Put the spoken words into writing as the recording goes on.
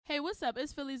Hey, what's up?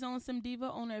 It's Philly's own Sim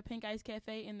Diva, owner of Pink Ice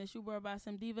Cafe and the Shoe World by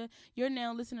Sim Diva. You're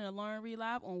now listening to Lauren Reed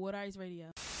Live on Water Ice Radio.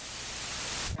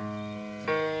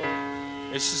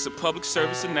 It's just a public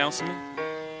service announcement,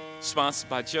 sponsored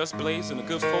by Just Blaze and the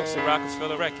good folks at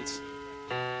Rockefeller Records.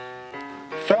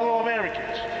 Fellow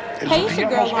Americans, hey, it's your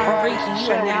girl Lauren Reed, and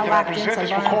you are now locked into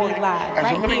Lauren Reed Live,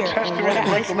 right here on Water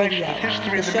Ice Radio,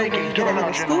 the show where you get a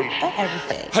little scoop of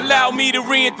everything. Allow me to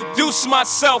reintroduce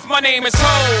myself. My name is Ho,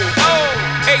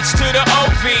 H to the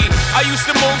O-V. I used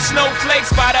to move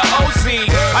snowflakes by the OZ.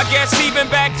 I guess even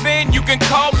back then you can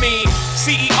call me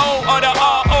CEO of the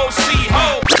ROC.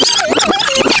 Ho.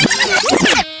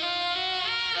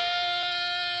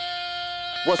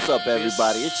 What's up,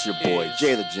 everybody? It's your boy,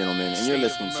 Jay the Gentleman, and you're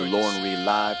listening to Lauren Reed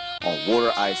Live on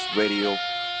Water Ice Radio,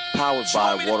 powered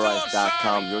by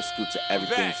WaterIce.com, your scoop to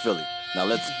everything Philly. Now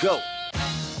let's go.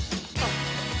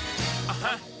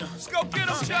 Let's go get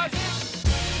 'em, Chuck.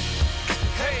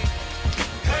 Hey,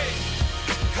 hey,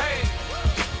 hey,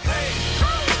 hey,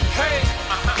 hey,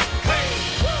 hey.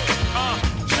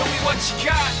 Show me what you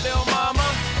got, little mama.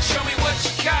 Show me what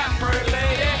you got, bird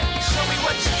lady. Show me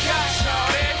what you got,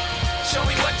 shawty. Show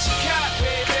me what you got,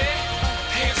 baby.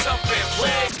 Hands up and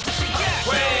wave,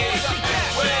 wave,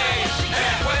 wave,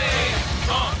 and wave.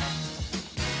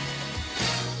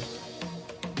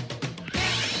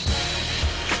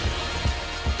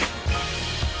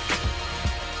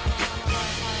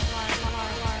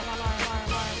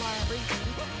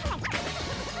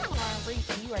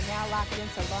 You are now locked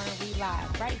into Lauren Reed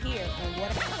Live, right here on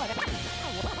Water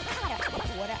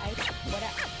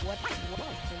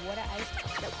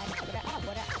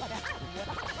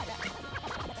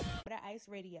Ice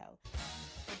Radio.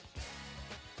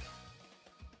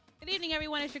 Good evening,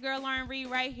 everyone. It's your girl Lauren Reed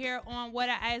right here on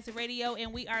Water Ice Radio,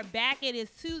 and we are back. It is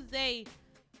Tuesday,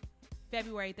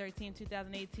 February 13,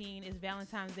 2018. It's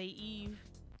Valentine's Day Eve,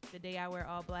 the day I wear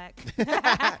all black.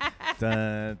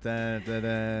 Dun, dun, dun,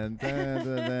 dun, dun, dun,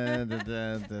 dun,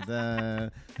 dun, dun,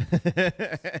 dun.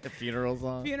 Funeral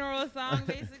song. Funeral song,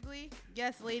 basically.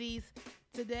 Yes, ladies.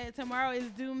 Tomorrow is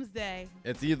Doomsday.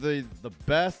 It's either the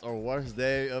best or worst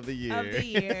day of the year.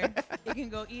 It can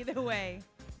go either way.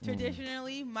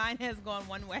 Traditionally, mine has gone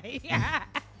one way. You're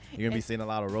going to be seeing a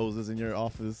lot of roses in your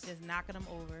office. Just knocking them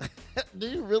over. Do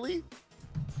you really?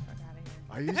 Fuck out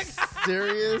of here. Are you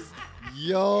serious?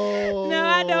 Yo. No,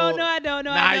 I don't. No, I don't.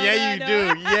 No, nah, I don't. yeah, no, you I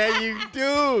don't. do. Yeah, you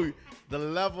do. The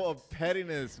level of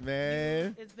pettiness,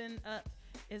 man. It's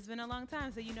been a long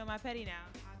time, so you know my petty now.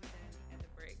 At the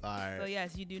break. All right. So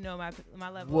yes, you do know my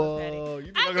level of petty. Whoa.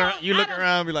 You look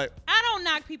around and be like, I don't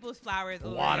knock people's flowers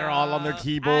over. water all on their I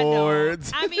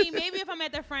keyboards. mean, maybe if I'm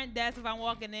at the front desk, if I'm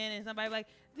walking in and somebody like,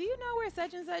 do you know where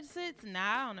such and such sits? Nah,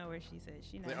 I don't know where she sits.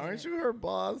 She not like, here. aren't you her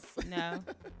boss? No.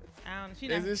 I don't.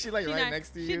 Isn't she like right next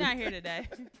to you? She's not here today.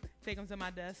 Take them to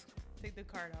my desk. Take the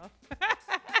card off.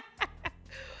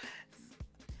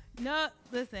 No,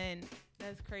 listen,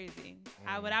 that's crazy.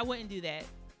 But I wouldn't do that.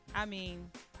 I mean,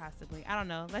 possibly. I don't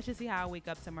know. Let's just see how I wake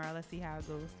up tomorrow. Let's see how it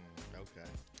goes. Okay.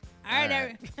 All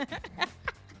right.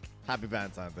 Happy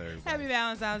Valentine's Day, everybody. Happy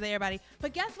Valentine's Day, everybody.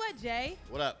 But guess what, Jay?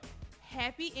 What up?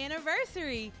 Happy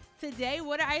anniversary. Today,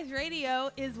 Water Ice Radio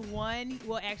is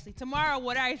tomorrow,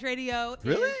 Water Ice Radio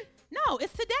Really? No,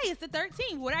 it's today. It's the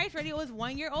 13th. Water Ice Radio is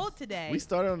 1 year old today. We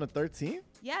started on the 13th?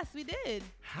 Yes, we did.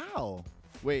 How?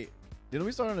 Wait, didn't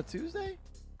we start on a Tuesday?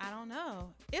 I don't know.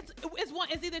 It's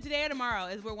either today or tomorrow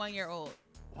is we're 1 year old.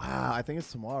 Wow, I think it's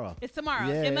tomorrow. It's tomorrow.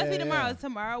 Yeah, it must be tomorrow. yeah. It's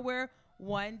tomorrow. We're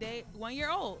 1 year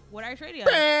old. Water Ice Radio.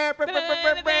 That's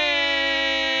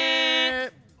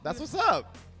what's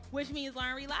up. Which means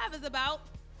Lauren Reed Live is about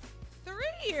 3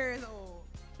 years old.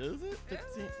 Is it?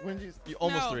 15? When you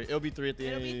almost No. 3. It'll be 3 at the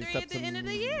It'll end. be 3 at the September. end of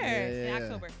the year. Yeah. In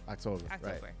October. October.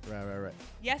 Right.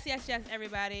 Yes,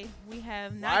 everybody. We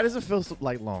have not. Why does it feel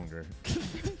like longer?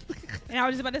 And I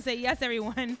was just about to say, yes,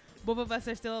 everyone. Both of us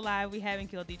are still alive. We haven't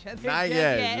killed each other. Not just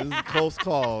yet. This is close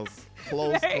calls.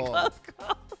 Very close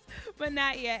calls. But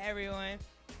not yet, everyone.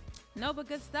 No, but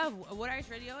good stuff. Water Ice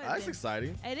Radio. That's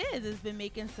exciting. It is. It's been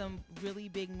making some really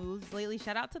big moves lately.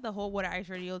 Shout out to the whole Water Ice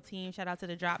Radio team. Shout out to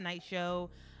the Drop Night Show.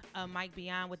 Mike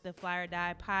Beyond with the Fly or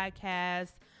Die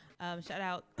podcast. Shout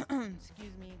out.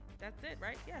 Excuse me. That's it,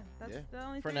 right? Yeah. That's the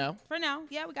only thing. For now.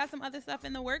 Yeah, we got some other stuff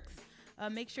in the works.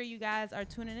 Make sure you guys are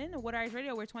tuning in to Water Ice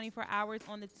Radio. We're 24 hours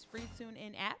on the free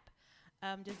TuneIn app.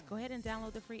 Just go ahead and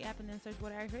download the free app and then search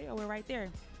Water Ice Radio. We're right there.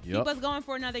 Yep. Keep us going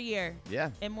for another year. Yeah.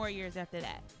 And more years after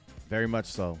that. Very much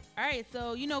so. All right,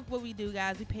 so you know what we do,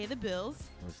 guys. We pay the bills.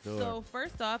 Let's do So it.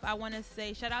 first off, I want to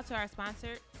say shout out to our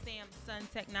sponsor, Samsung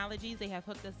Technologies. They have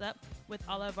hooked us up with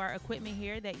all of our equipment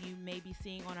here that you may be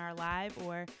seeing on our live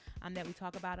or that we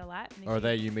talk about a lot. Make Or sure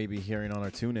that you may be hearing on our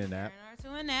TuneIn app. Our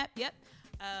TuneIn app, yep.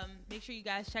 Make sure you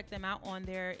guys check them out on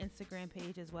their Instagram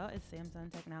page as well. It's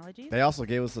Samsung Technologies. They also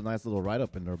gave us a nice little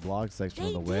write-up in their blog section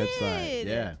on the website.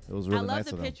 Yeah, it was really I love nice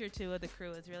the of them. picture, too, of the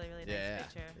crew. It's really, really Yeah, nice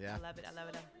picture. yeah. I love it. I love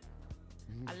it.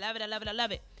 I love it. I love it. I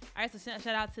love it. All right, so shout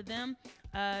out to them.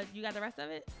 You got the rest of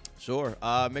it? Sure.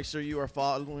 Make sure you are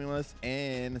following us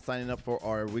and signing up for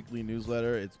our weekly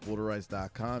newsletter. It's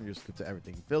woderice.com. You're scoop to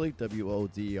everything Philly,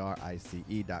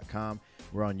 WODRICE.com.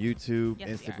 We're on YouTube, Yes,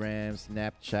 we Instagram,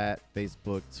 Snapchat,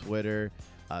 Facebook, Twitter,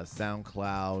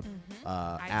 SoundCloud,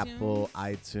 Apple,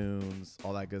 iTunes,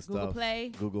 all that good Google stuff.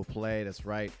 Play. Google Play, that's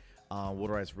right.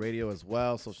 Water Ice Radio as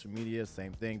well. Social media,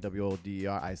 same thing,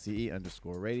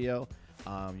 WODRICE_radio.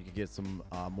 You can get some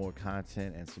more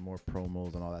content and some more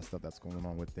promos and all that stuff that's going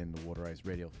on within the Water Ice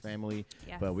Radio family.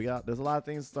 Yes. But there's a lot of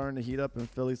things starting to heat up in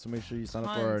Philly, so make sure you sign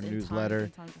up for our Tons and newsletter tons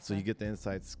and tons of so you stuff. get the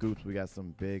inside scoops. We got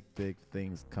some big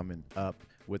things coming up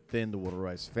within the Water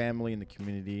Ice family and the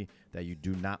community that you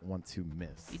do not want to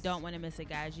miss. You don't want to miss it,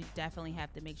 guys. You definitely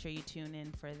have to make sure you tune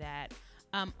in for that.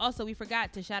 Also, we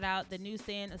forgot to shout out the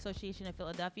Newsstand Association of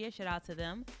Philadelphia. Shout out to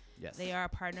them. Yes. They are a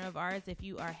partner of ours. If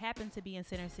you happen to be in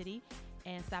Center City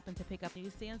and stopping to pick up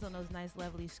newsstands on those nice,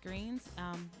 lovely screens,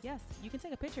 yes, you can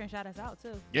take a picture and shout us out,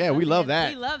 too. Yeah, we love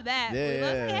that. We love that. We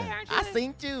love, hey, aren't you? I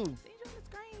seen you. Seen you on the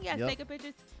screen. Yes, Yep. take a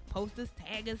picture, post us,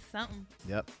 tag us, something.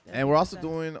 Yep. That'd And be we're also awesome.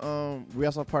 doing we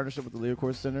also have a partnership with the Leo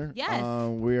Court Center. Yes.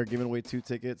 We are giving away 2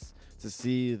 tickets to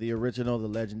see the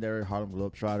legendary Harlem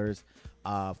Globetrotters.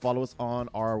 Follow us on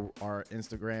our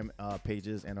Instagram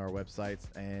pages and our websites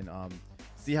and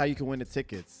see how you can win the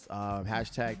tickets.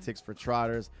 Hashtag Ticks for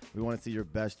Trotters. We want to see your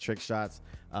best trick shots.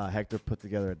 Hector put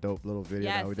together a dope little video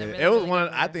Yes, that we a did. really, It was really one.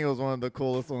 good I one. think it was one of the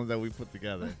coolest ones that we put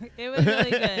together. It was really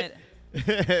good.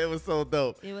 It was so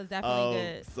dope. It was definitely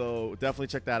good. So definitely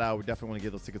check that out. We definitely want to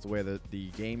give those tickets away. The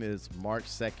game is March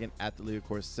 2nd at the Leo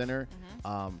Court Center,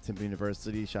 Temple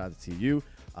University. Shout out to TU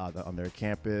on their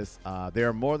campus. They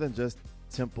are more than just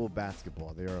Temple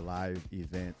basketball. They are a live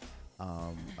event,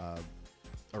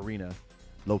 arena,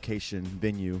 location,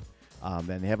 venue. And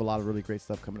they have a lot of really great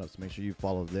stuff coming up. So make sure you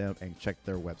follow them and check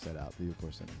their website out, Leo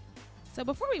Court Center. So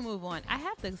before we move on, I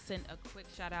have to send a quick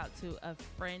shout out to a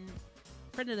friend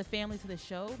of the family to the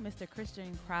show, Mr.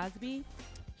 Christian Crosby.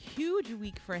 Huge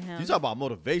week for him. You talk about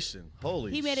motivation.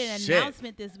 Holy He made an shit.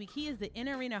 announcement this week. He is the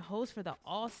in-arena host for the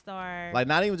All-Star Like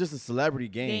not even just a celebrity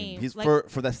game. He's Like,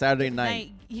 for that Saturday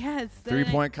night. Yes.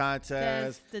 3-point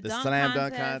contest, the the dunk slam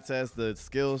dunk contest. contest, the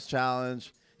skills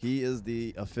challenge. He is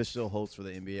the official host for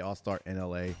the NBA All-Star in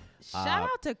LA. Shout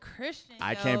out to Christian.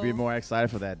 I can't be yo. more excited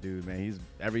for that dude, man. He's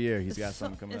every year he's got It's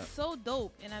something coming up. It's so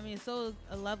dope, and I mean, it's so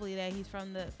lovely that he's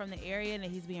from the area and that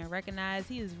he's being recognized.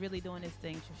 He is really doing his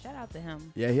thing. So shout out to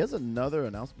him. Yeah, he has another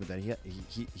announcement that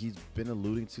he's been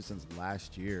alluding to since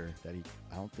last year that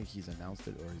I don't think he's announced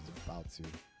it or he's about to,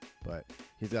 but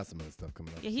he's got some other stuff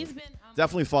coming up. Yeah, so he's been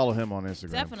definitely follow him on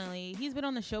Instagram. Definitely. He's been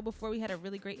on the show before. We had a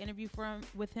really great interview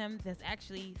with him that's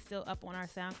actually still up on our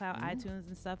SoundCloud, iTunes,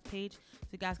 and stuff page, so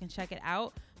you guys can check it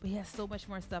out. But he has so much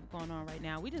more stuff going on right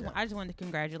now. I just wanted to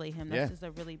congratulate him. That's Yeah. just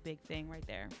a really big thing right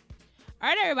there. All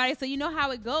right, everybody. So you know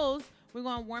how it goes. We're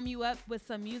going to warm you up with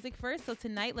some music first. So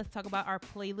tonight, let's talk about our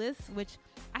playlist, which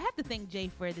I have to thank Jay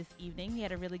for this evening. He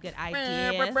had a really good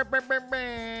idea.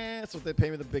 That's what they pay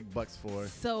me the big bucks for.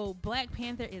 So Black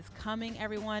Panther is coming,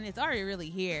 everyone. It's already really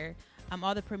here.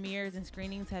 All the premieres and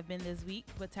screenings have been this week,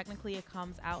 but technically it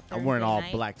comes out Thursday I'm wearing all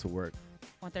night. black to work.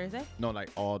 On Thursday? No, like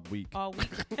all week. All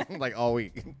week. Like all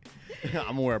week. I'm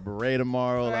gonna wear a beret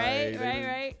tomorrow. right, like,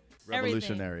 right.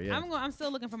 Revolutionary. Everything. Yeah. I'm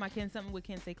still looking for my something with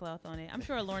Kente cloth on it. I'm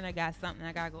sure Lorna got something.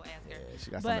 I gotta go ask her. Yeah,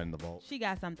 she got But something in the vault. She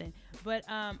got something. But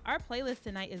our playlist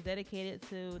tonight is dedicated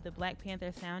to the Black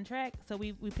Panther soundtrack. So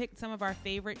we picked some of our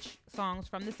favorite songs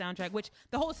from the soundtrack, which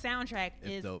the whole soundtrack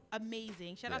It's is dope.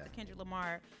 amazing. Shout out Yeah. to Kendrick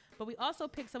Lamar. But we also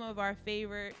picked some of our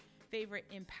favorite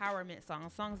empowerment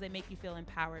songs that make you feel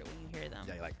empowered when you hear them.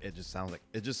 Yeah, like it just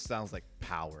sounds like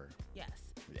power. Yes.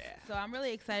 Yeah. So I'm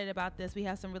really excited about this. We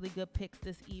have some really good picks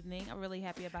this evening. I'm really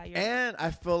happy about your And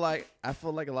I feel like a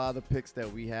lot of the picks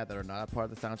that we had that are not a part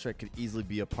of the soundtrack could easily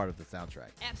be a part of the soundtrack.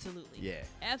 Absolutely. Yeah.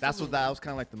 Absolutely. That was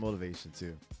kind of like the motivation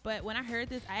too. But when I heard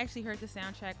this, I actually heard the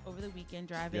soundtrack over the weekend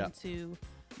driving Yeah. to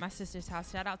my sister's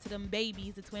house. Shout out to them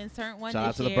babies. The twins turned one Shout out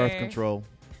this to the year. birth control.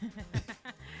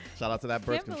 Shout out to that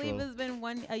birth Can't control. believe it's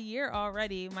been a year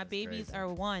already. My babies crazy. are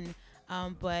one.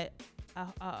 But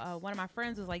one of my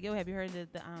friends was like, "Yo, have you heard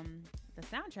the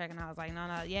soundtrack?" And I was like, "No,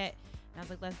 not yet." And I was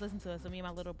like, "Let's listen to it." So me and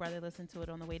my little brother listened to it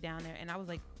on the way down there, and I was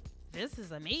like, "This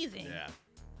is amazing!" Yeah.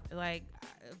 Like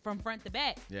from front to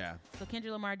back. Yeah. So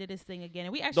Kendrick Lamar did his thing again,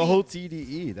 and we actually The whole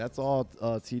TDE. That's all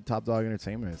Top Dog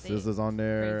Entertainment. They- SZA's on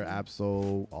there. crazy.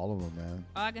 Absol. All of them, man.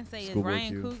 all I can say is Schoolboy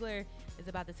Ryan Q. Coogler is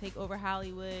about to take over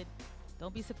Hollywood.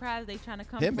 Don't be surprised they trying to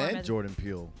come Him for and as- Jordan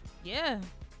Peele. Yeah,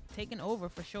 taking over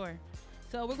for sure.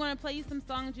 So we're going to play you some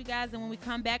songs, you guys, and when we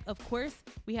come back, of course,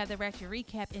 we have the Ratchet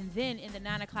Recap, and then in the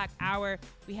 9 o'clock hour,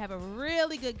 we have a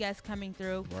really good guest coming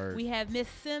through. Word. We have Miss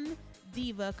Sim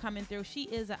Diva coming through. She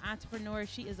is an entrepreneur.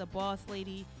 She is a boss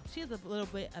lady. She is a little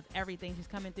bit of everything. She's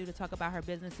coming through to talk about her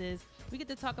businesses. We get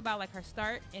to talk about like her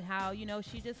start and how, you know,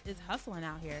 she just is hustling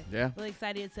out here. Yeah. Really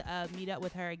excited to meet up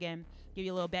with her again, give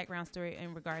you a little background story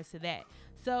in regards to that.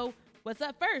 So what's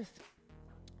up first?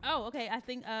 Oh, okay. I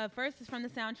think first is from the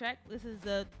soundtrack. This is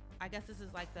I guess this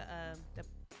is like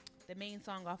the main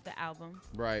song off the album.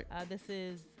 Right. This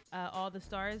is All the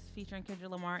Stars featuring Kendrick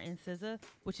Lamar and SZA,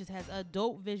 which has a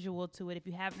dope visual to it. If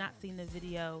you have not seen the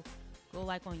video, go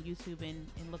like on YouTube and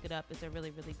look it up. It's a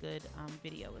really, really good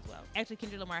video as well. Actually,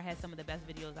 Kendrick Lamar has some of the best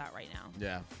videos out right now.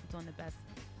 Yeah. It's on the best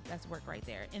work right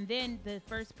there. And then the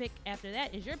first pick after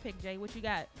that is your pick, Jay. What you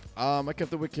got? I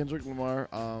kept it with Kendrick Lamar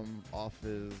off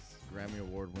his Grammy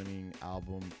Award-winning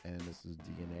album, and this is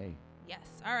DNA. Yes.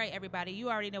 All right, everybody. You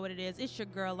already know what it is. It's your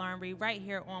girl, Lauren Reed, right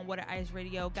here on Water Ice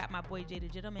Radio. Got my boy, Jay the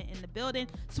Gentleman, in the building.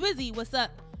 Swizzy, what's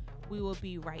up? We will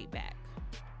be right back.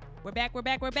 We're back.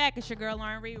 It's your girl,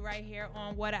 Lauren Reed, right here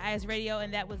on Water Ice Radio.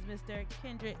 And that was Mr.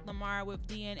 Kendrick Lamar with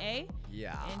DNA.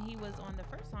 Yeah. And he was on the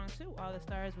first song, too, All the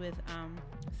Stars with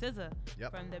SZA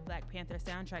from the Black Panther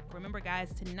soundtrack. Remember, guys,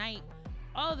 tonight,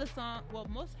 all of the songs, well,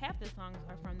 half the songs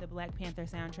are from the Black Panther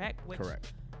soundtrack, which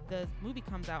Correct. the movie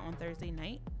comes out on Thursday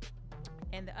night.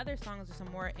 And the other songs are some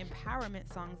more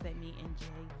empowerment songs that me and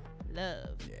Jay love.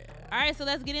 Yeah. All right, so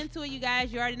let's get into it, you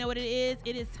guys. You already know what it is.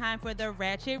 It is time for the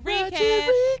Ratchet Recap.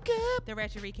 The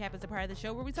Ratchet Recap is a part of the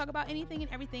show where we talk about anything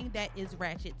and everything that is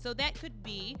ratchet. So that could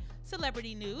be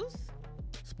celebrity news,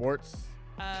 Sports.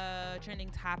 trending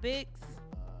topics,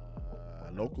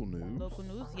 Local news. local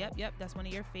news. Yep, that's one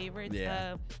of your favorites.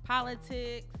 Yeah.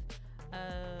 Politics.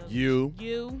 You.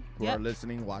 Who are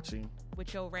listening, watching.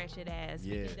 with your ratchet ass.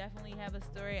 We Yeah. can definitely have a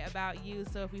story about you.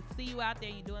 So if we see you out there,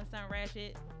 you doing something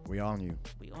ratchet, We on you.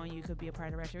 we on you. Could be a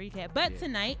part of Ratchet Recap. But Yeah.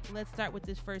 tonight, let's start with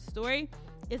this first story.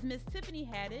 It's Miss Tiffany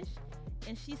Haddish,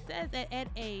 and she says that at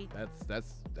a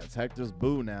That's Hector's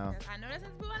boo now. I know that's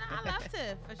what's going on. I love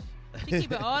Tiff. She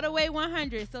keep it all the way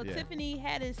 100. So Yeah. Tiffany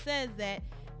Haddish says that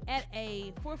at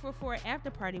a 444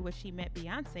 after party where she met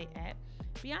Beyonce at,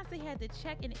 Beyonce had to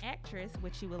check an actress,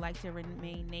 which she would like to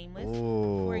remain nameless,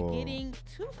 for getting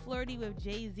too flirty with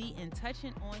Jay-Z and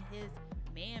touching on his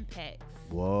man packs.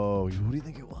 Whoa. Who do you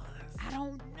think it was? I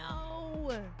don't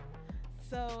know.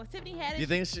 So Tiffany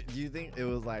Haddish. Do you think it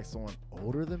was like someone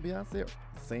older than Beyonce,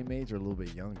 same age, or a little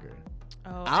bit younger?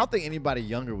 Oh, I don't think anybody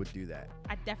younger would do that.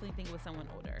 I definitely think it was someone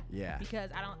older. Yeah. Because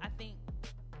I think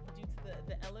due to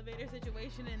the elevator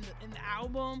situation in the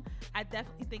album, I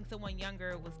definitely think someone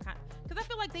younger was because I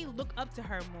feel like they look up to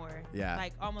her more. Yeah.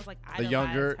 Like almost like The idolize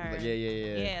younger, her. yeah.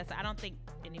 Yeah. So I don't think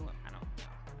anyone. I don't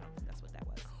think that's what that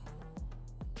was.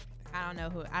 I don't know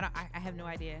who. I have no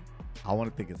idea. I want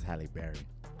to think it's Halle Berry.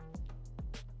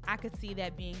 I could see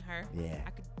that being her. Yeah. I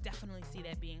could definitely see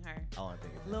that being her. I want to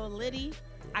think it's Lil Halle Liddy,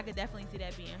 Berry. I could definitely see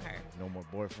that being her. No more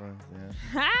boyfriends.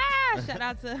 Yeah. Shout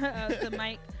out to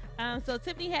Mike. So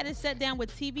Tiffany Haddish sat down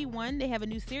with TV One. They have a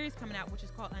new series coming out, which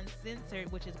is called Uncensored,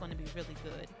 which is going to be really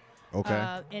good. Okay.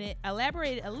 And it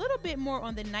elaborated a little bit more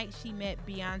on the night she met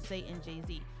Beyonce and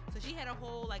Jay-Z. So she had a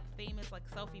whole like famous like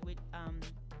selfie with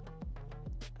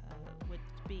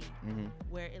B,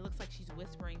 where it looks like she's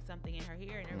whispering something in her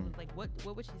ear, and everyone's like,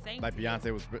 "What was she saying?" Like to Beyonce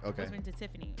you? was okay. Whispering to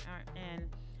Tiffany,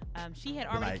 and she had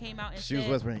already came out and she said,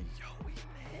 was whispering, "Yo, we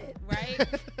lit."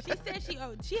 Right? She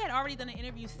said she had already done an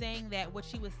interview saying that what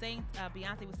she was saying,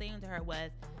 Beyonce was saying to her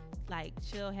was like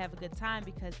she'll have a good time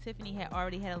because Tiffany had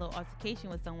already had a little altercation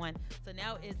with someone. So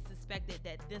now it's suspected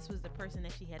that this was the person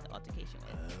that she had the altercation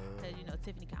with because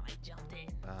Tiffany kind of like jumped in,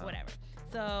 whatever.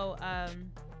 So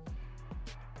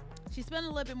she spilled a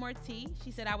little bit more tea.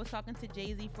 She said, I was talking to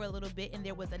Jay-Z for a little bit, and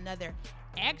there was another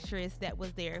actress that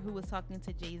was there who was talking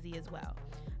to Jay-Z as well.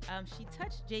 She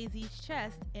touched Jay-Z's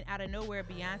chest, and out of nowhere,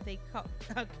 Beyonce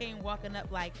came walking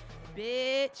up like,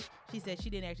 bitch. She said she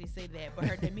didn't actually say that, but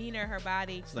her demeanor, her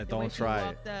body, She's like, the way don't she try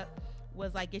walked up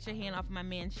was like, get your hand off my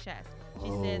man's chest. She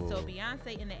said, so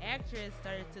Beyonce and the actress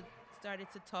started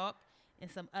to talk,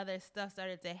 and some other stuff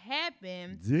started to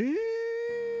happen.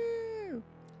 Damn.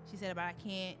 She said about I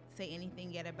can't say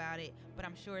anything yet about it, but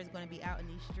I'm sure it's going to be out in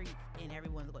these streets and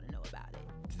everyone's going to know about it.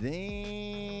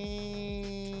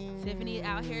 Dang. Tiffany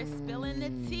out here spilling the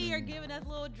tea or giving us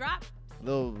little drops.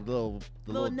 Little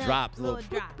nuts, drops. little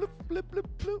bloop, bloop, bloop, bloop,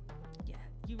 bloop. Yeah,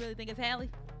 you really think it's Halle?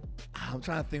 I'm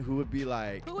trying to think who would be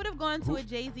like. Who would have gone to a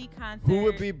Jay-Z concert? Who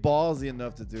would be ballsy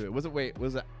enough to do it? Was it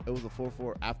a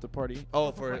 4-4 after party?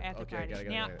 Oh, for after okay, party. got it.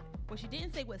 Now, well, she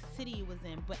didn't say what city it was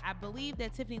in, but I believe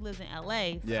that Tiffany lives in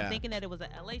LA, so Yeah. I'm thinking that it was an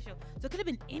LA show. So it could have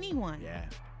been anyone. Yeah,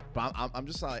 but I'm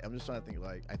just trying to think.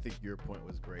 Like, I think your point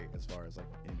was great as far as like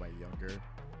anybody younger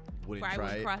wouldn't Probably try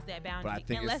wouldn't it. cross that boundary I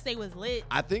think unless it's- they was lit.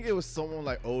 I think it was someone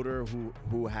like older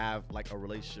who have like a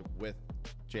relationship with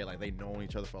Jay, like they known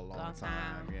each other for a long Long time.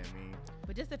 time. You know what I mean?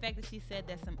 But just the fact that she said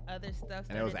that some other stuff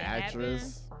And it was started an to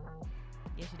actress. happen.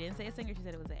 Yeah, she didn't say a singer. She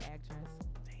said it was an actress.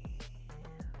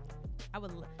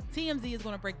 TMZ is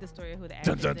going to break the story of who the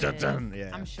Dun, actress dun, dun, is. dun. Yeah.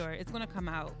 I'm sure it's going to come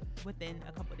out within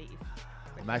a couple days.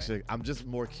 for sure. I'm just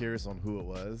more curious on who it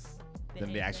was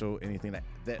than the anything.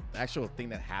 actual actual thing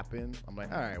that happened. I'm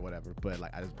like, all right, whatever. But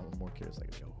like, I'm more curious,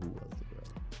 like, yo, who was the girl?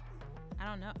 I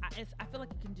don't know. I feel like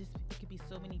it could be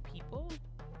so many people,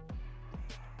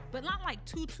 but not like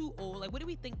too old. Like, what do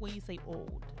we think when you say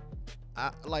old?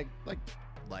 Like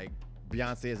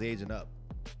Beyonce's aging up,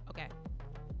 Okay.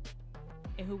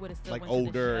 And who would have still like went to the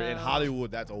older in show?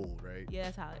 Hollywood. That's old, right? Yeah,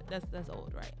 that's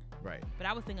old, right? Right. But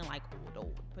I was thinking like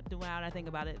old. But the way I think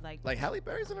about it, like Like Halle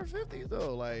Berry's in her 50s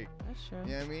though. Like, that's true.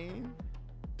 you know what I mean?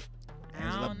 I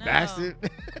Angela don't know. Bassett.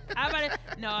 I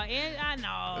know.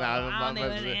 I don't think it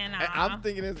was Anna.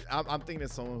 I'm thinking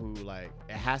it's someone who like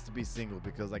it has to be single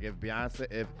because like if Beyonce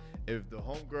if the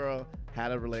homegirl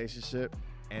had a relationship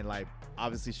and like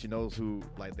obviously she knows who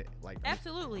like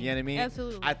Absolutely. you know what I mean?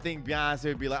 Absolutely. I think Beyonce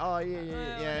would be like, oh yeah, you know what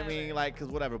I whatever. mean? Like, cause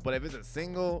whatever. But if it's a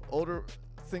single older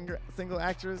single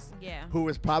actress Yeah. who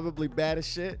is probably bad as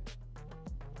shit.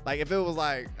 Like if it was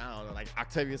like I don't know, like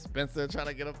Octavia Spencer trying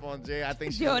to get up on Jay, I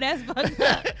think she. Yo, that's fucked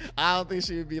up. I don't think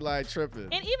she would be like tripping.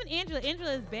 And even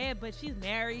Angela is bad, but she's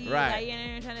married. Right. Like, you know what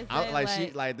I'm trying to say?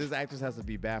 I'm, like this actress has to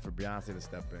be bad for Beyonce to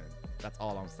step in. That's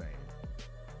all I'm saying.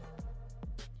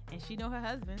 and she know her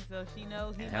husband, so she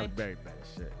knows he And Halle might. Berry bad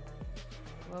as shit.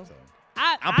 Well, So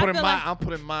I'm feeling I'm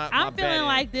feeling feeling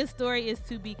like this story is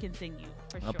to be continued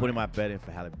for sure. I'm putting my bet in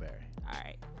for Halle Berry. All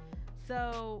right.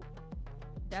 So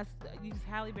that's use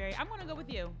Halle Berry. I'm gonna go with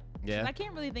you. 'Cause Yeah. I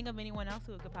can't really think of anyone else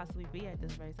who it could possibly be at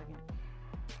this very second.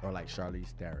 Or like Charlize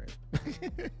Theron.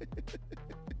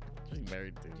 She's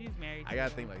married too. She's married. I gotta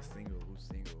too. think like who's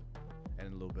single and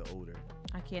a little bit older.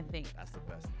 I can't think. That's the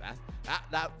best.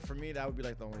 That for me that would be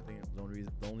like the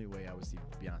only way I would see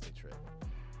Beyonce trip.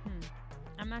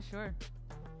 I'm not sure.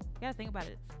 Gotta think about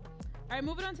it. All right,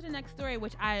 moving on to the next story,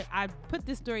 which I put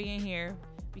this story in here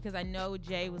because I know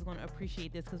Jay was going to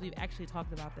appreciate this because we've actually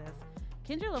talked about this.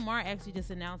 Kendrick Lamar actually just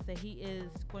announced that he is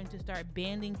going to start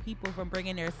banning people from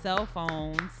bringing their cell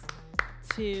phones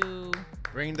to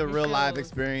Bring the his real life shows.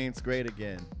 experience great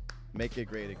again. Make it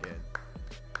great again.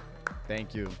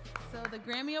 Thank you. So the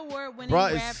Grammy Award winning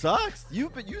Bruh, it rap. sucks. You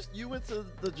went to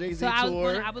the Jay-Z So I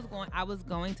tour. was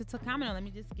going to comment on. Let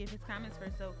me just give his comments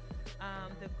first. So,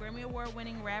 the Grammy Award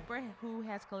winning rapper who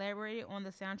has collaborated on the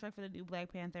soundtrack for the new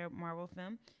Black Panther Marvel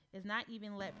film is not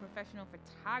even let professional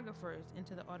photographers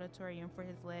into the auditorium for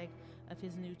his leg of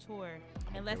his new tour,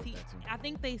 unless with he. that, too. I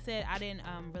think they said I didn't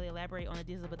really elaborate on the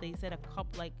details, but they said a couple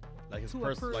like his to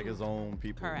person, like approve. his own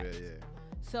people. Correct. Yeah.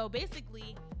 So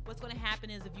basically, what's going to happen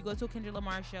is if you go to a Kendrick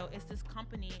Lamar show, it's this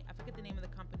company. I forget the name of the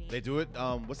company. They do it.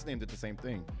 What's the name? Did the same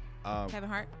thing. Kevin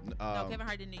Hart. No, Kevin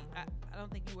Hart didn't. I don't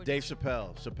think you were. Dave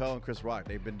Chappelle and Chris Rock.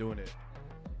 They've been doing it.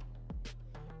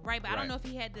 Right, but I Right. don't know if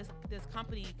he had this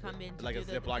company come in to Like do a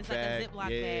Ziploc it's bag. like a Ziploc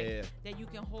Yeah. bag that you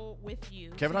can hold with you.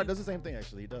 Kevin So Hart you- does the same thing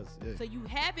actually. He does. Yeah. So you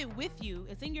have it with you.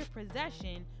 It's in your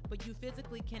possession, but you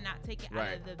physically cannot take it out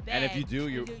Right. of the bag. And if you do,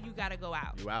 you gotta go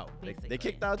out. you out. They basically.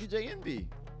 kicked out DJ Envy.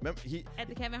 Remember At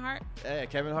the Kevin Hart.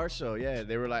 Kevin Hart show. Yeah,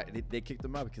 they were like they kicked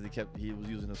him out because he was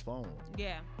using his phone.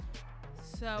 Yeah.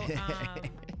 So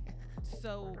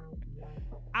so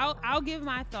I'll give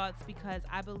my thoughts because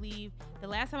I believe the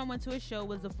last time I went to a show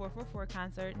was the 444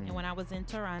 concert, and when I was in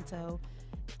Toronto,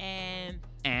 and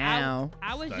I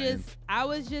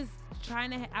was just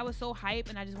trying to. I was so hyped,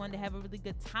 and I just wanted to have a really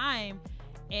good time,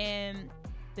 and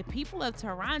the people of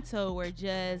Toronto were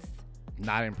just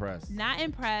Not impressed.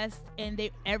 and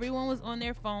everyone was on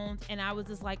their phones, and I was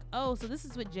just like, oh, so this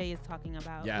is what Jay is talking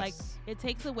about. Yes. Like, it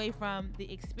takes away from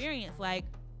the experience. Like,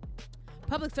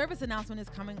 public service announcement is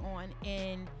coming on,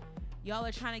 and y'all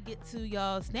are trying to get to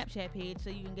y'all Snapchat page so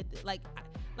you can get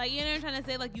Like, you know what I'm trying to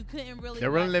say? Like, you couldn't really. They're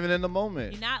really living in the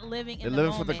moment. You're not living in They're the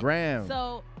living moment. for the gram.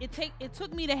 So it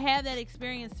took me to have that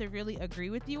experience to really agree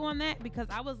with you on that, because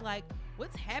I was like,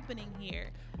 what's happening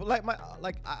here? But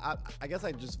I guess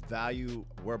I just value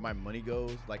where my money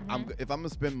goes. Like if I'm gonna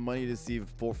spend money to see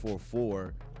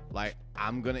 444, like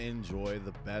I'm gonna enjoy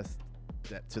the best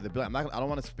to the bill. I don't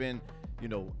want to spend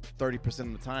 30%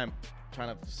 of the time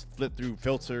trying to flip through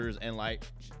filters and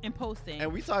posting.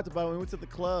 And we talked about when we went to the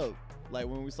club, like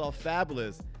when we saw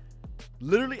Fabulous.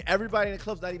 Literally everybody in the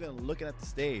club's not even looking at the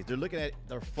stage. They're looking at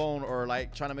their phone or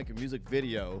like trying to make a music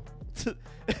video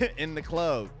in the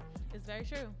club. It's very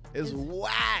true. It's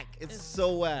whack. It's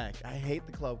so whack. I hate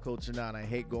the club culture now, and I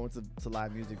hate going to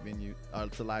live music venue,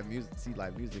 see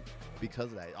live music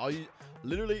because of that.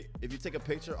 Literally, if you take a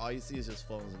picture, all you see is just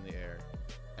phones in the air,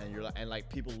 and you're like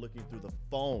people looking through the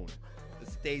phone. The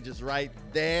stage is right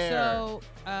there. So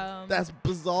that's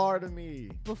bizarre to me.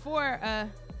 Before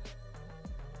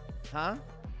huh?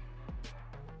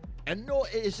 And no,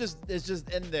 it's just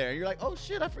in there. You're like, oh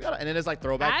shit, I forgot. And then it's like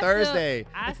Throwback Thursday.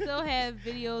 I still have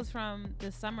videos from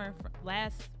the summer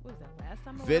last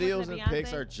summer. Videos and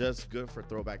pics are just good for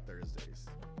Throwback Thursdays.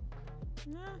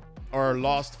 Nah. Or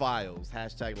Lost Files.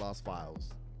 # Lost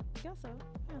Files. I guess so.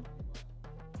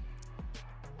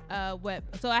 Yeah.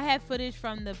 So I had footage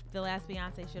from the last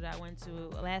Beyonce show that I went to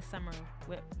last summer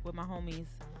with my homies.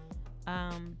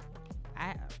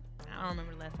 I don't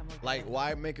remember the last time I was like, there.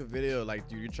 why make a video? Like,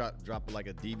 do you drop like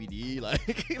a DVD like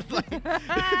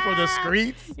for the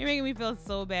streets? You're making me feel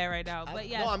so bad right now. But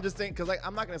yeah. No, I'm just saying, because like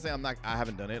I'm not gonna say I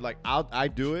haven't done it. Like I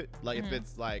do it. Like if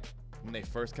it's like when they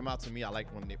first come out to me, I like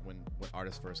when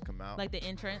artists first come out. Like the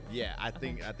entrance. Yeah, I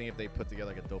think if they put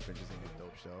together like a dope entrance and a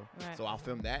dope show, right. So I'll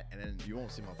film that, and then you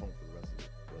won't see my phone for the rest of it.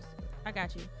 I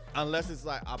got you. Unless it's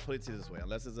like, I'll put it to you this way.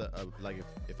 Unless it's like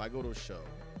if I go to a show.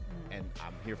 And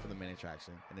I'm here for the main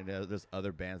attraction, and then there's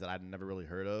other bands that I've never really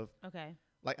heard of. Okay.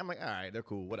 Like I'm like, all right, they're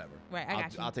cool, whatever. Right, I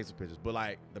got you. I'll take some pictures. But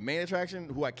like the main attraction,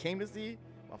 who I came to see,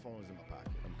 my phone was in my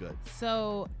pocket. I'm good.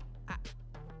 So,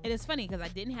 it is funny because I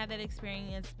didn't have that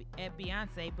experience at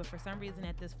Beyonce, but for some reason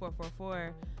at this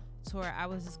 444 tour, I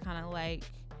was just kind of like,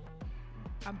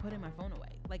 I'm putting my phone away.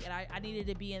 Like, and I needed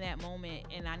to be in that moment,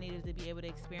 and I needed to be able to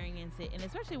experience it. And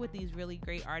especially with these really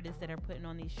great artists that are putting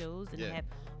on these shows, and they have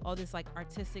all this like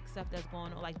artistic stuff that's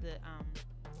going on. Like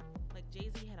like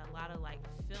Jay-Z had a lot of like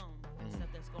film and stuff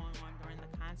that's going on during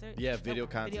the concert. Yeah, video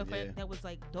content. That was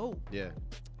like dope. Yeah.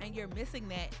 And you're missing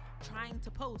that trying to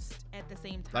post at the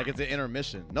same time. Like it's an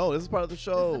intermission. No, this is part of the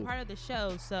show. This is a part of the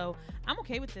show. So I'm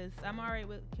okay with this. I'm all right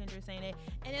with Kendra saying it.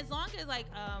 And as long as like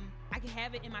I can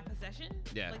have it in my possession.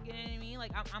 Yeah. Like, you know what I mean?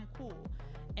 Like I'm cool.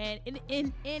 And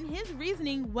in his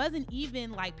reasoning wasn't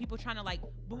even like people trying to like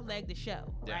bootleg the show,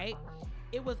 right?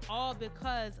 It was all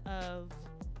because of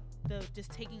the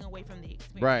just taking away from the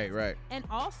experience. Right. And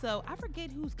also, I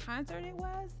forget whose concert it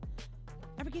was.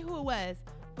 I forget who it was.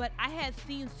 But I had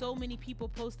seen so many people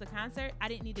post the concert, I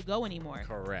didn't need to go anymore.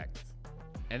 Correct.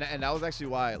 And that was actually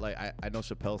why, like, I know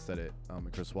Chappelle said it,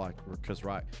 and Chris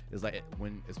Rock is like,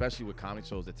 when, especially with comedy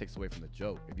shows, it takes away from the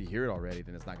joke. If you hear it already,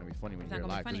 then it's not gonna be funny when you hear it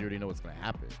live because you already know what's gonna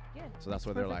happen. Yeah. So that's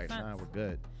why they're like, nah, we're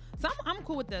good. So I'm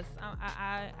cool with this.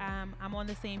 I'm on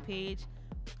the same page.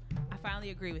 I finally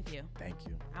agree with you. Thank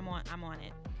you. I'm on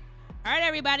it. All right,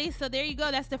 everybody. So there you go.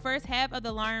 That's the first half of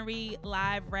the Lauren Reed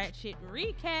Live Ratchet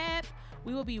Recap.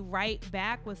 We will be right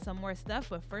back with some more stuff,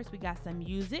 but first we got some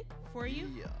music for you.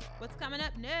 Yeah. What's coming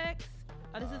up next?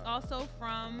 This is also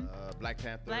from Black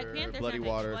Panther, Bloody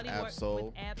Waters,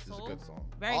 Ab-Soul. This is a good song.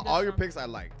 Very good all song. Your picks I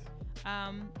liked.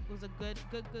 It was a good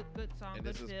song. And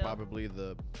good this is feel. probably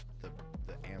the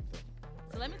anthem.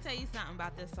 So let me tell you something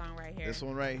about this song right here. This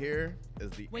one right here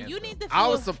is the when anthem. You need to feel, I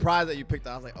was surprised that you picked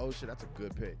that. I was like, oh shit, that's a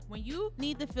good pick. When you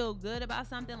need to feel good about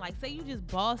something, like say you just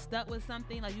bossed up with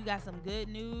something, like you got some good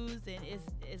news and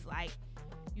it's like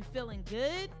you feeling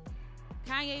good,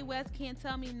 Kanye West Can't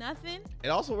Tell Me Nothing. It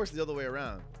also works the other way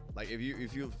around. Like if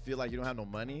you feel like you don't have no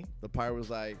money, the pirate was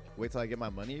like, wait till I get my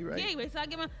money, right? Yeah, wait till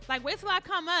I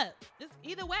come up. Just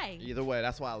either way. Either way,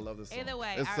 that's why I love this song. Either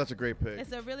way. It's such a great pick.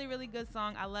 It's a really, really good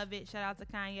song. I love it. Shout out to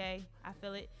Kanye. I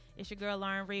feel it. It's your girl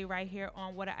Lauren Reed right here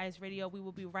on Water Ice Radio. We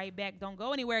will be right back. Don't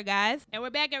go anywhere, guys. And we're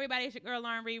back, everybody. It's your girl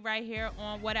Lauren Reed right here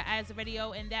on Water Ice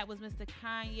Radio. And that was Mr.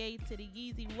 Kanye to the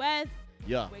Yeezy West.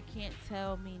 Yeah. We Can't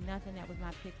Tell Me Nothing. That was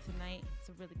my pick tonight. It's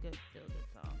a really good, feel-good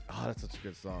song. Oh, that's such a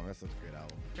good song. That's such a great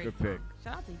album. Great good song. pick.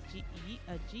 Shout out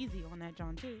to Jeezy on that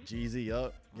John too. Jeezy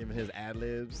up, giving his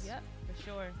ad-libs. Yep, for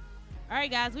sure. All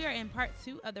right, guys, we are in part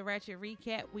 2 of the Ratchet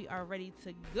Recap. We are ready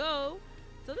to go.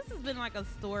 So this has been like a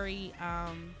story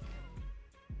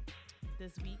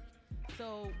this week.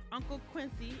 So Uncle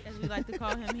Quincy, as we like to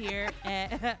call him here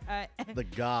at The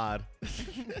God.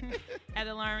 at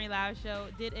the Lauren Live Show,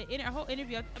 did a whole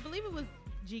interview. I believe it was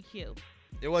GQ.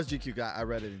 It was GQ. I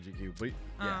read it in GQ. But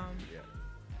yeah.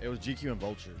 It was GQ and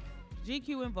Vulture.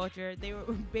 GQ and Vulture. They were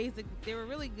They were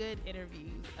really good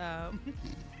interviews.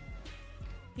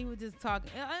 He was just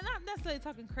talking, not necessarily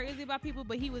talking crazy about people,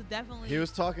 but he was definitely. He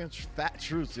was talking fat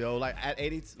truths, yo. Like at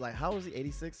 80, like how was he?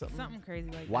 86 something. Something crazy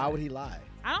like that. Why would he lie?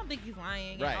 I don't think he's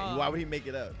lying. Right. At all. Why would he make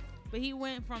it up? But he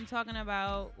went from talking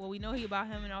about, well, we know about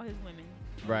him and all his women,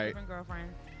 all right, different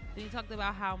girlfriends. Then he talked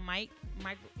about how Mike,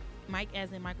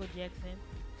 as in Michael Jackson,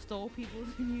 stole people's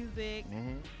music,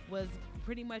 was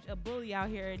pretty much a bully out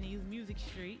here in these music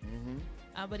streets.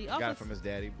 But he also got it from his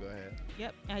daddy. Go ahead.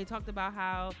 Yep. And he talked about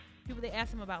how people, they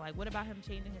asked him about, like, what about him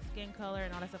changing his skin color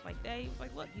and all that stuff like that. He was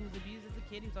like, look, he was abused as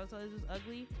a kid. He was also told he was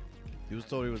ugly. He was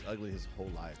told he was ugly his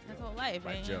whole life. His whole life.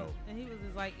 Like Joe. And he was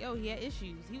just like, yo, he had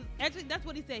issues. He was actually, that's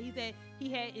what he said. He said he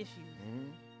had issues.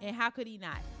 And how could he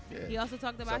not? Yeah. He also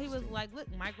talked about, he was Self-esteem. like, look,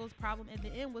 Michael's problem at the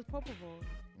end was propofol.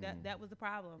 That was the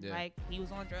problem. Yeah. Like, he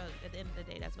was on drugs at the end of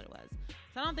the day. That's what it was.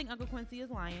 So I don't think Uncle Quincy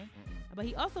is lying. But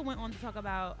he also went on to talk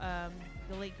about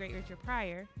the late, great Richard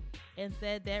Pryor and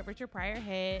said that Richard Pryor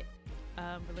had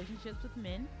relationships with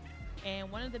men. And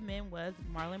one of the men was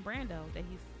Marlon Brando, that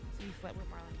he slept with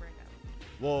Marlon Brando.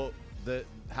 Well,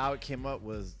 how it came up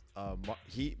was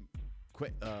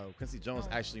Quincy Jones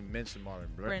actually mentioned Marlon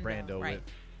Brando right. with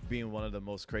being one of the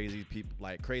most crazy people,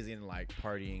 like crazy and like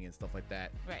partying and stuff like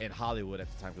that in Hollywood at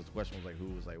the time. Because the question was like, who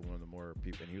was like one of the more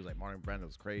people, and he was like, Marlon Brando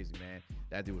was crazy, man.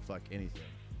 That dude would fuck anything.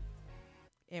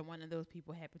 And one of those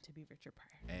people happened to be Richard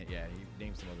Pryor. And yeah, he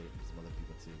named some other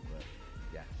people too, but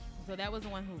yeah. So that was the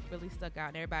one who really stuck out,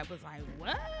 and everybody was like,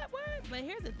 what? But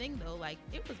here's the thing, though. Like,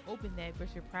 it was open that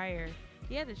Richard Pryor,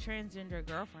 he had a transgender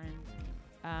girlfriend.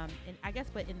 And I guess,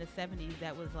 but in the 70s,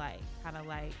 that was like, kind of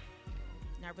like,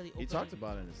 not really open. He talked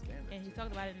about it in the stand-up. And he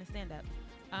talked about it in the stand-up.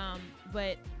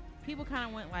 But people kind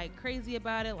of went like crazy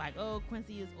about it. Like, oh,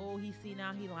 Quincy is old. He's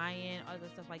senile. He lying. All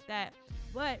this stuff like that.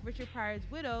 But Richard Pryor's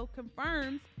widow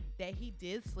confirms that he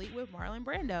did sleep with Marlon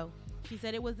Brando. She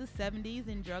said it was the 70s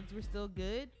and drugs were still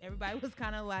good. Everybody was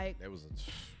kind of like, that was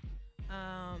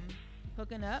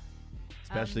hooking up.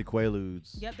 Especially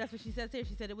Quaaludes. Yep, that's what she says here.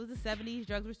 She said it was the 70s.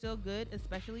 Drugs were still good,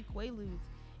 especially Quaaludes.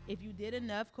 If you did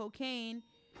enough cocaine,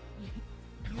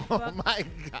 oh my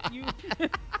God.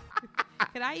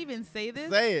 Can I even say this?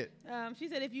 Say it. She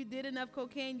said if you did enough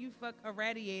cocaine, you fuck a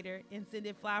radiator and send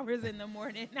it flowers in the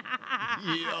morning.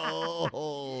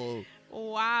 Yo.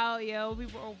 Wow, yo.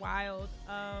 People are wild.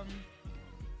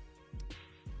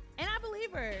 And I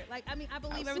believe her. Like, I mean, I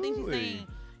believe everything she's saying.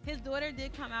 His daughter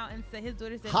did come out and say, his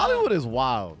daughter said, Hollywood is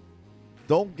wild.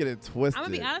 Don't get it twisted. I'm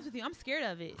gonna be honest with you. I'm scared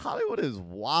of it. Hollywood is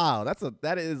wild.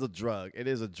 That is a drug. It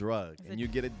is a drug, and you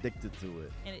get addicted to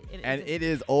it. And it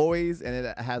is always, and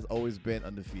it has always been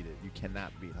undefeated. You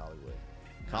cannot beat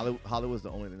Hollywood. Hollywood's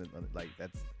the only like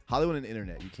that's Hollywood and the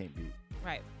internet. You can't beat.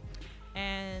 Right.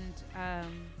 And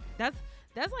that's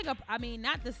like I mean,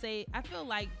 not to say, I feel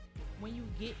like when you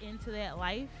get into that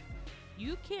life,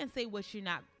 you can't say what you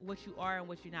are and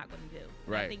what you're not going to do.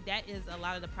 Right. I think that is a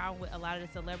lot of the problem with a lot of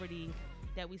the celebrities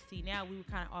that we see now. We were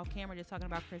kind of off camera just talking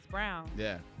about Chris Brown.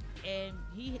 Yeah. And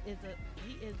he is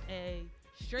a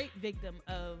straight victim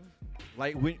of,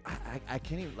 like, when I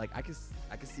can't even, like, I can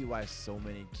see why so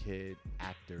many kid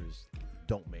actors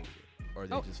don't make it or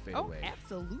they just fade away.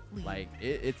 Absolutely. Like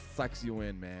it sucks you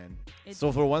in, man.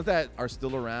 So for the ones that are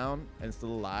still around and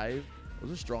still alive,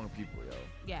 those are strong people, yo.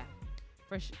 Yeah,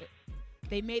 for sure.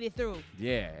 They made it through.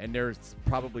 Yeah, and they're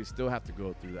probably still have to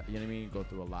go through that. You know what I mean? Go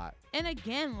through a lot. And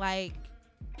again, like,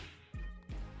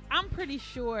 I'm pretty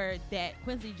sure that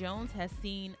Quincy Jones has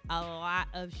seen a lot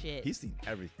of shit. He's seen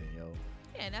everything, yo.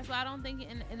 Yeah, and that's why I don't think.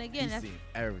 And again, he's seen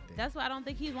everything. That's why I don't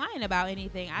think he's lying about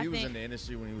anything. He was in the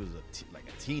industry when he was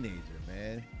a teenager,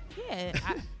 man. Yeah.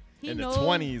 He in knows, the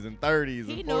 20s and 30s and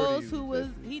 40s.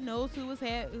 He knows who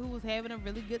was having a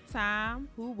really good time,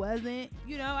 who wasn't.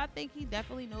 You know, I think he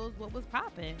definitely knows what was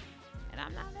popping. And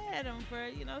I'm not mad at him for,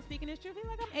 speaking his truth. He's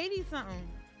like, I'm 80 something.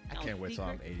 I can't wait till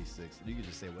I'm 86. You can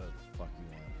just say whatever the fuck you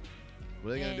want. What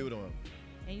are they gonna do to him?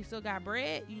 And you still got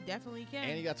bread, you definitely can.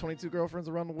 And you got 22 girlfriends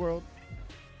around the world.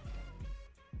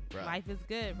 Bruh. Life is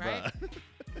good, right?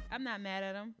 I'm not mad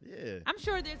at him. Yeah. I'm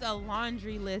sure there's a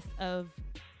laundry list of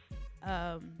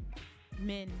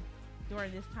men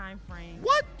during this time frame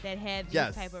that had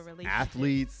this type of relationship.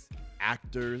 Athletes,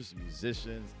 actors,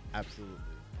 musicians, absolutely.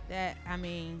 That, I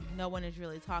mean, no one is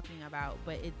really talking about,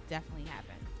 but it definitely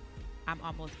happened. I'm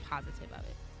almost positive of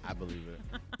it. I believe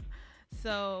it.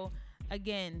 So,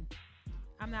 again,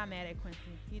 I'm not mad at Quincy.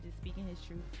 He just speaking his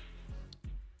truth.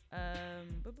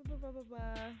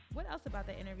 What else about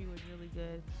that interview was really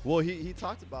good? Well, he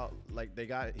talked about like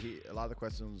a lot of the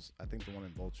questions. I think the one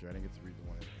in Vulture. I didn't get to read the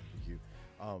one in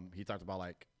GQ. He talked about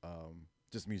like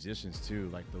just musicians too,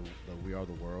 like the We Are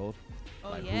the World.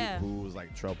 Oh like, yeah. Who was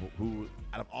like trouble? Who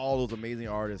out of all those amazing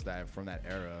artists that from that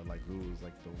era, like who was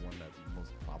like the one that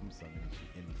most problem-solving?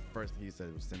 And first he said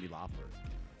it was Cyndi Lauper.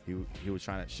 He was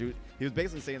trying to shoot. He was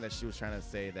basically saying that she was trying to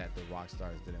say that the rock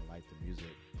stars didn't like the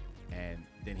music. And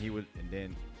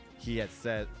then he had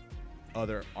said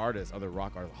other artists, other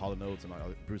rock artists, Hall & Oates and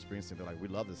Bruce Springsteen, they're like, we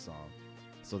love this song.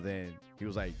 So then he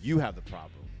was like, you have the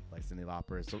problem, like Cyndi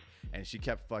Lauper. So and she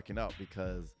kept fucking up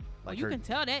because like you can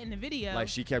tell that in the video. Like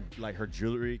she kept like her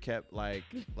jewelry kept like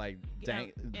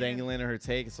dangling in her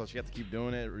take, so she had to keep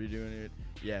doing it, redoing it.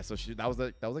 Yeah, so that was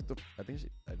like the I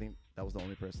think that was the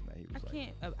only person that he was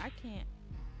I can't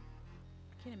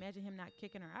imagine him not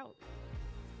kicking her out.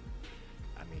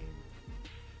 I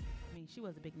mean, she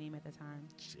was a big name at the time.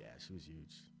 Yeah, she was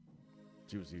huge.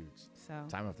 She was huge. So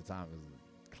time after time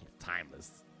is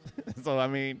timeless. So I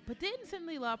mean, but didn't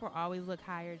Cyndi Lauper always look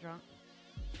high or drunk?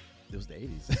 It was the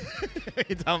 80s.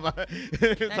 You're talking about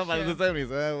the 70s.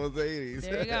 That was the 80s.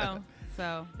 There you go.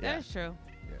 So yeah. That's true.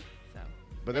 Yeah. So,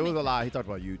 but there was a lot. He talked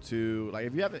about U2. Like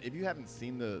if you haven't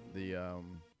seen if you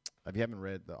haven't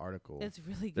read the article, it's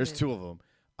really good. There's two of them.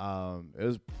 It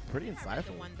was pretty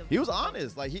insightful. He was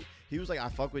honest. Like he was like, I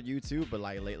fuck with U2, but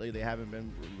like lately they haven't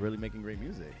been really making great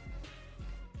music.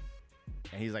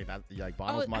 And he's like, that like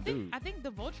Bono's my dude. I think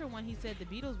the Vulture one, he said the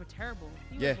Beatles were terrible.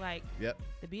 He was like, yep.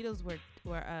 The Beatles were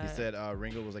he said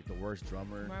Ringo was like the worst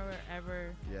drummer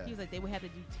ever. Yeah. He was like, they would have to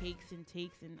do takes and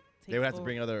takes. They would have to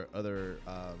bring other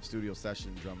studio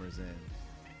session drummers in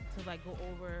to like go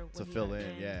over to fill in.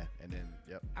 Yeah, and then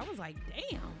yep. I was like,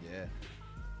 damn. Yeah.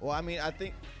 Well, I mean, I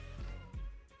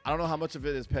don't know how much of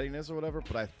it is pettiness or whatever,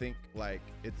 but I think like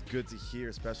it's good to hear,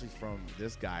 especially from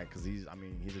this guy, because he's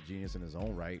a genius in his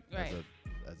own right.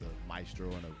 As a maestro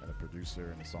and a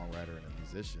producer and a songwriter and a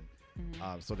musician.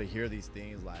 Mm-hmm. So to hear these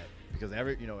things, like, because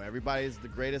everybody's the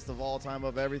greatest of all time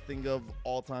of everything of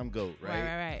all time GOAT, right?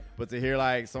 Right. But to hear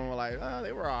like someone like, oh,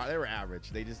 they were average.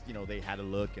 They just they had a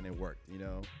look and it worked,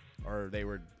 or they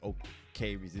were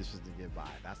okay musicians to get by.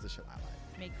 That's the shit I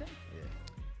like. Makes sense.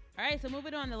 Yeah. All right, so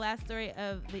moving on, the last story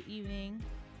of the evening.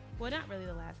 Well, not really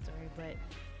the last story, but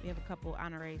we have a couple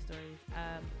honorary stories.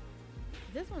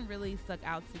 This one really stuck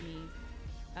out to me.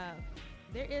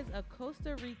 There is a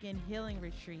Costa Rican healing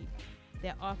retreat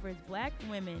that offers black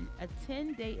women a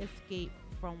 10-day escape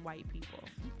from white people.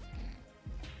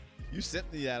 You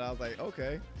sent me that. I was like,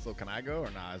 okay, so can I go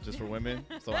or not? It's just for women,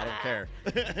 so I don't care.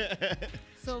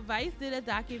 So Vice did a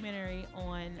documentary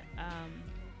on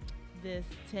this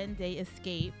 10-day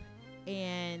escape,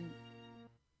 and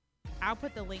I'll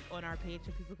put the link on our page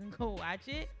so people can go watch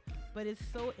it. But it's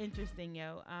so interesting,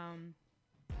 yo.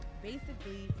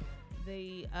 Basically,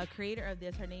 the creator of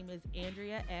this, her name is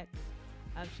Andrea X.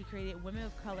 She created Women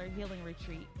of Color Healing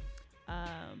Retreat.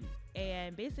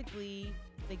 And basically,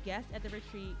 the guests at the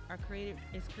retreat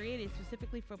is created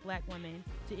specifically for black women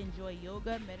to enjoy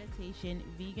yoga, meditation,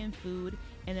 vegan food,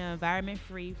 and an environment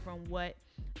free from what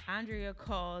Andrea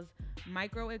calls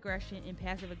microaggression and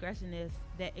passive aggressiveness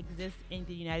that exists in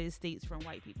the United States from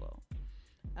white people.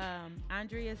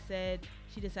 Andrea said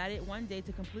she decided one day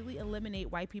to completely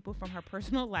eliminate white people from her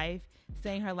personal life,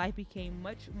 saying her life became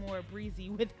much more breezy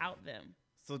without them.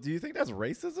 So do you think that's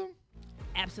racism?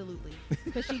 Absolutely.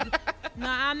 Cause no,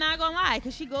 I'm not gonna lie,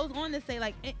 because she goes on to say,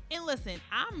 like, and listen,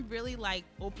 I'm really like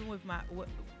open with my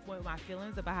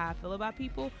feelings about how I feel about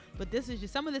people, but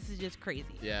some of this is just crazy.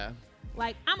 Yeah.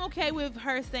 Like, I'm okay with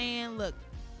her saying, look,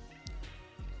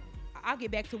 I'll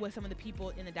get back to what some of the people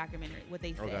in the documentary, what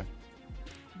they said. Okay.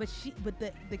 But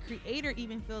the creator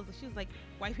even feels, she was like,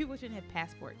 white people shouldn't have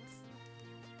passports.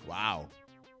 Wow.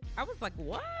 I was like,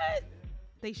 what?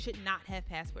 They should not have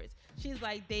passports. She's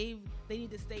like, they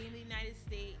need to stay in the United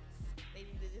States. They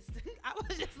need to just. I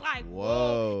was just like,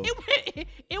 whoa.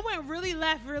 It went really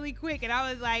left really quick, and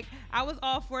I was like, I was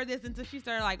all for this until she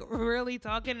started like really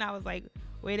talking, and I was like,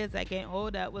 wait a second,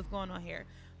 hold up, what's going on here?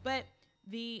 But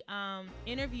the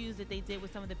interviews that they did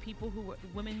with some of the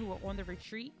women who were on the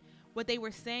retreat, what they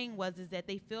were saying is that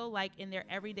they feel like in their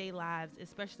everyday lives,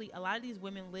 especially a lot of these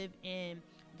women live in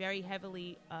very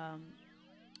heavily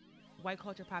white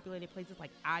culture populated places like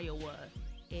Iowa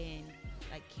and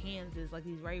like Kansas, like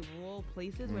these very rural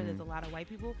places where there's a lot of white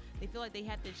people. They feel like they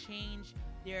have to change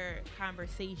their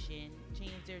conversation,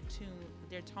 change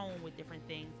their tone with different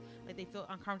things. Like they feel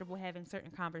uncomfortable having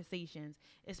certain conversations,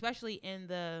 especially in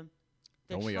the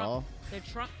Don't we all? The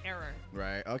Trump era.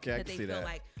 Right. Okay, I That can they see feel that.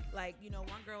 like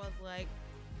one girl was like,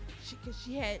 because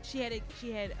she had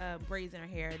braids in her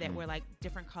hair that were like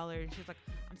different colors. She was like,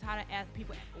 I'm tired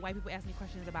of white people asking me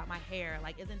questions about my hair.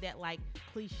 Like, isn't that like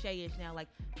cliche-ish now? Like,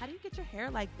 how do you get your hair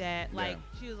like that? Like,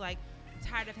 she was like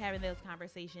tired of having those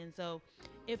conversations. So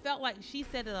it felt like she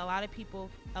said that a lot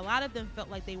of them felt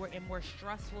like they were in more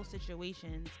stressful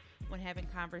situations when having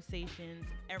conversations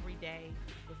every day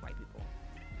with white people.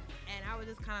 And I was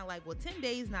just kind of like, well, 10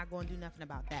 days not going to do nothing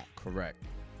about that. Correct.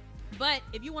 But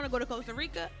if you want to go to Costa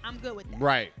Rica, I'm good with that.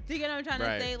 Right. Do you get what I'm trying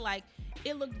to say? Like,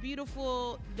 it looked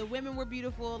beautiful. The women were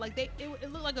beautiful. Like, it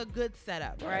looked like a good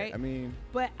setup, right? I mean,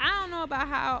 but I don't know about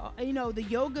how, the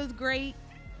yoga's great,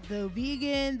 the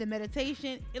vegan, the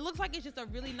meditation. It looks like it's just a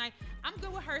really nice. I'm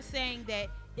good with her saying that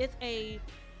it's a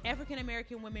African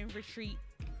American women retreat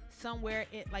somewhere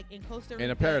in Costa Rica.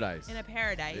 In a paradise.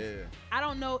 Yeah. I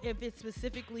don't know if it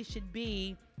specifically should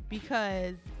be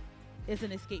because it's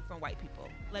an escape from white people.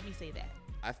 Let me say that.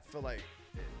 I feel like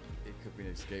it could be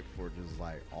an escape for just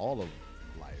like all of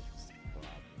life's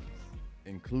problems,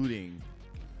 including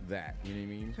that. You know what I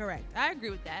mean? Correct. I agree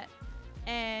with that.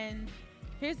 And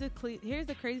here's the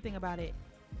crazy thing about it.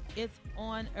 It's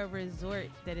on a resort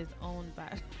that is owned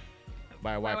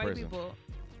by a white person. People.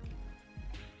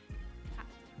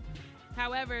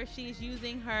 However, she's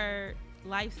using her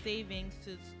life savings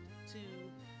to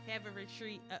have a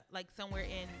retreat like somewhere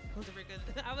in Costa Rica.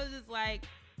 I was just like,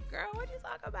 girl, what you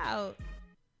talk about?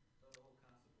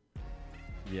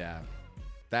 Yeah,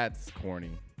 that's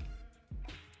corny.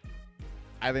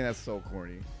 I think that's so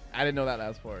corny. I didn't know that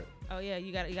last part. Oh yeah,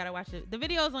 you gotta watch it. The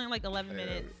video is only like 11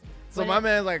 minutes. So my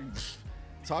man's like,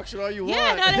 talk shit all you want.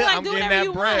 Yeah, no, they're like, I'm do getting whatever that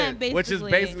you bread, want, basically. which is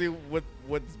basically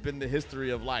what's been the history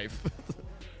of life.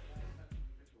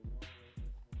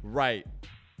 Right.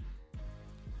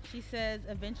 She says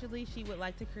eventually she would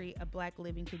like to create a black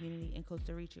living community in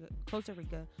Costa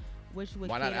Rica, which would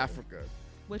Why not Africa?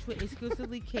 Which would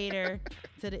exclusively cater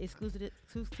to the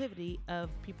exclusivity of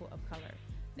people of color.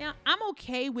 Now, I'm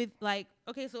okay with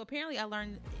so apparently I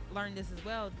learned this as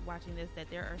well watching this, that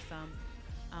there are some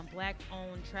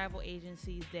black-owned travel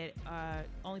agencies that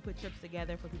only put trips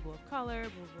together for people of color,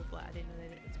 blah, blah, blah. I didn't know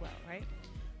that as well, right?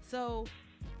 So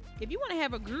if you want to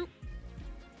have a group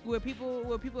where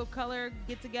people of color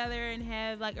get together and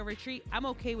have like a retreat, I'm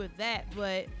okay with that,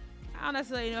 but I don't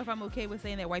necessarily know if I'm okay with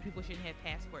saying that white people shouldn't have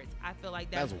passports. I feel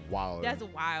like that's wild. That's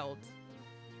wild.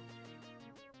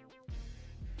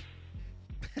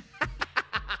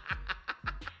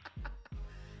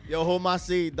 Yo, hold my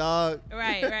seat, dog.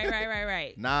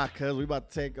 Right. Nah, cuz we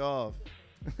about to take off.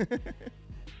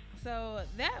 So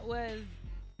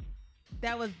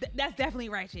that's definitely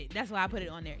ratchet. That's why I put it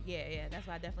on there. Yeah. That's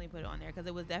why I definitely put it on there, because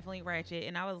it was definitely ratchet.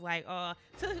 And I was like, I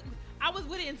was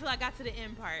with it until I got to the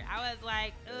end part. I was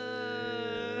like,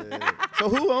 So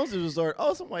who owns the resort?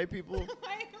 Oh, some white people.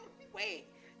 Wait,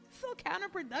 so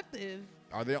counterproductive.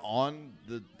 Are they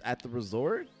at the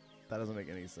resort? That doesn't make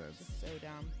any sense. Just so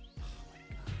dumb.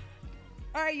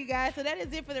 All right, you guys. So that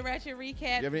is it for the ratchet recap. Do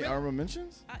you have any honorable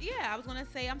mentions? Yeah, I was gonna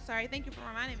say. I'm sorry. Thank you for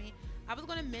reminding me. I was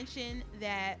gonna mention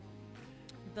that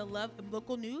the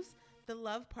local news, the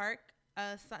Love Park,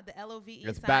 the LOVE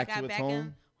it's sign back got to its back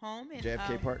home. in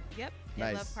JFK Park. Yep,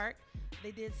 nice. in Love Park.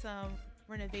 They did some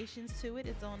renovations to it.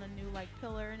 It's on a new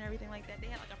pillar and everything like that. They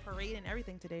had like a parade and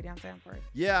everything today downtown for it.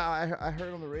 Yeah, I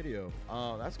heard on the radio.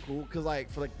 That's cool, because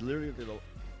for literally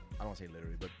I don't say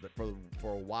literally, but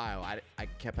for a while, I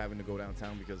kept having to go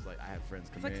downtown because I had friends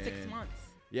come in. It's like 6 months.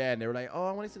 Yeah, and they were like, "Oh,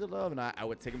 I want to see the Love," and I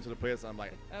would take them to the place. And I'm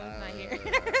like, "Oh, it's not here."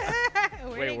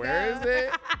 Wait, where is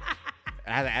it?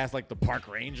 I had to ask the park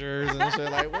rangers and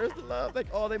shit, "Where's the Love?" Like,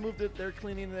 "Oh, they moved it. They're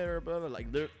cleaning their blah, blah,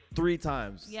 blah." 3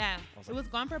 times. Yeah, it was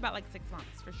gone for about 6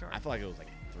 months for sure. I feel like it was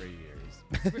 3 years.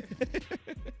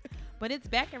 But it's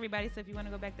back, everybody. So if you want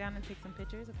to go back down and take some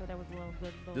pictures, I thought that was a little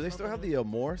good. Do they still have the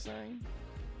Amore sign?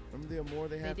 Remember the Amore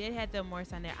they had? They did have the Amore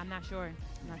sign there. I'm not sure.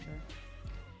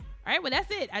 All right, well, that's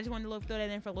it. I just wanted to throw that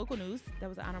in for local news. That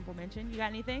was an honorable mention. You got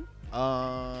anything?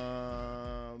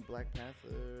 Black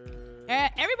Panther.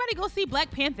 Everybody go see Black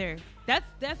Panther. That's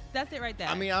it right there.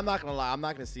 I mean, I'm not going to lie. I'm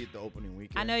not going to see it the opening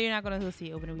weekend. I know you're not going to see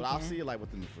it opening weekend. But I'll see it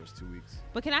within the first 2 weeks.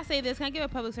 But can I say this? Can I give a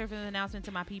public service announcement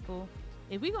to my people?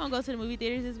 If we going to go to the movie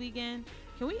theaters this weekend,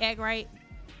 can we act right?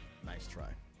 Nice try.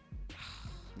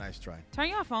 Turn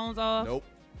your phones off. Nope.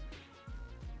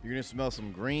 You're going to smell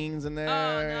some greens in there.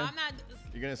 Oh, no, I'm not.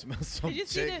 You're going to smell some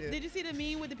chicken. Did you see the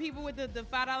meme with the people with the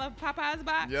 $5 Popeyes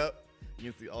box? Yep.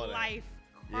 You can see all that. Life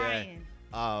crying.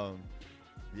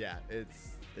 Yeah,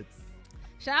 it's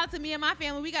Shout out to me and my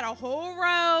family. We got a whole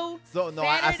row. So no,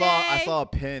 I Saturday. saw a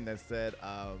pin that said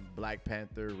Black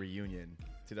Panther reunion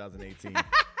 2018.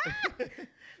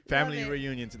 Family Love it.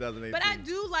 reunion 2018. But I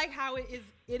do like how it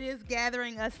is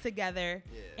gathering us together.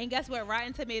 Yeah. And guess what?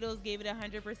 Rotten Tomatoes gave it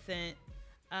 100%,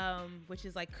 which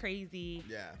is like crazy.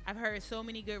 Yeah. I've heard so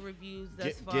many good reviews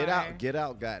thus far. Get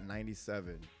Out got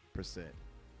 97%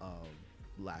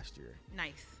 last year,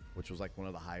 Nice. which was like one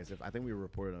of the highest. I think we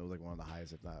reported it was like one of the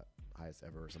highest, if not highest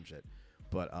ever, or some shit.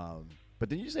 But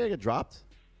didn't you say it got dropped?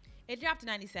 It dropped to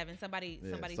 97. Somebody hating.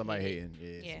 Yeah,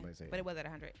 somebody's hating. but it was at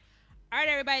 100. All right,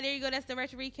 everybody, there you go. That's the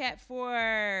retro recap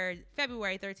for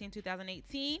February 13,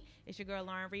 2018. It's your girl,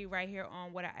 Lauren Reed, right here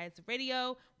on What I Ice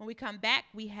Radio. When we come back,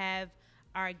 we have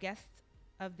our guest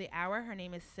of the hour. Her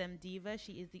name is Sim Diva.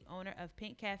 She is the owner of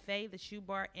Pink Cafe, the shoe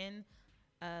bar, and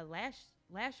Lash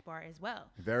Bar as well.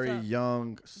 Very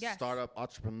young Yes. startup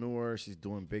entrepreneur. She's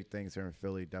doing big things here in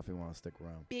Philly. Definitely want to stick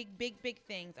around. Big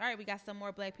things. All right, we got some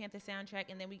more Black Panther soundtrack,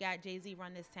 and then we got Jay-Z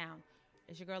Run This Town.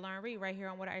 It's your girl, Lauren Reed, right here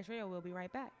on What I Ice Radio. We'll be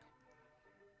right back.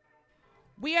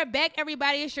 We are back,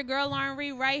 everybody. It's your girl, Lauren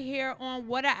Reed, right here on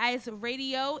What I Ice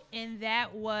Radio, and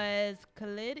that was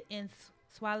Khalid and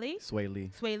Swali. Sway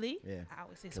Lee. Yeah. I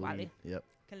always say Khalid. Swali. Yep.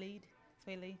 Khalid,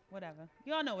 Swali, whatever.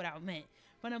 You all know what I meant.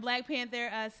 From the Black Panther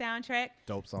soundtrack.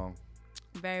 Dope song.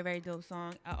 Very, very dope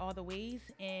song. All the ways.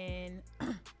 And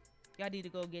y'all need to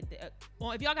go get the.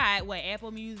 Well, if y'all got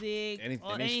Apple Music or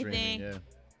anything. Streaming,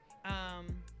 yeah.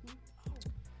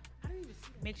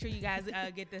 Make sure you guys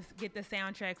get the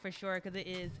soundtrack for sure, because it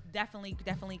is definitely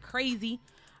crazy.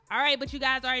 All right, but you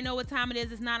guys already know what time it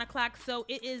is. It's 9 o'clock, so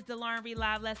it is the Lauren Reed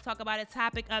Live. Let's talk about a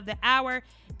topic of the hour,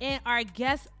 and our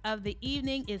guest of the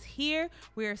evening is here.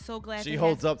 We are so glad. She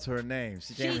holds up to her name.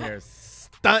 She came here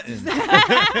stunting.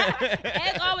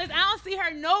 As always, I don't see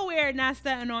her nowhere not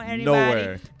stunting on anybody.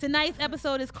 Nowhere. Tonight's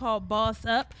episode is called Boss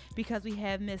Up, because we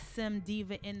have Miss Sim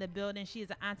Diva in the building. She is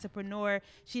an entrepreneur.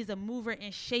 She's a mover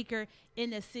and shaker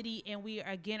in the city, and we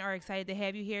again are excited to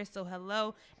have you here. So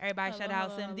hello, everybody. Shout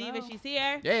out Sim Diva. She's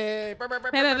here. Yay!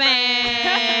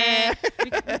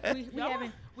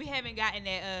 We haven't gotten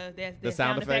that The sound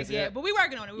sound effects effect yet, but we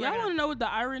working on it. Y'all want to know what the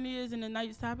irony is in the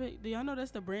night's topic? Do y'all know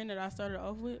that's the brand that I started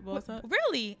off with, Boss Up?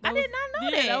 Really? I did not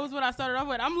know that. Yeah, that was what I started off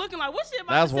with. I'm looking like, what shit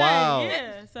about That's to say? wild.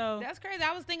 Yeah, so That's crazy.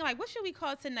 I was thinking, like, what should we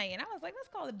call it tonight? And I was like, let's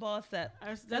call it Boss Up.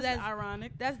 that's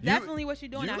ironic. That's definitely what you're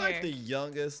doing You out like here. the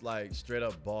youngest, like, straight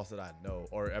up boss that I know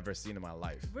or ever seen in my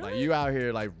life. Like, Really? you out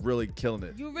here, like, really killing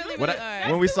it. You really, When, really I-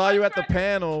 are. when we saw you at the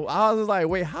panel, I was just like,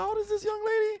 wait, how old is this young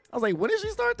lady? I was like, when did she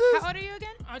start this? How old are you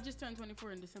again? I just turned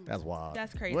 24 in December. That's wild.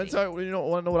 That's crazy. Want to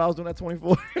know what I was doing at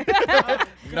 24?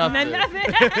 Nothing.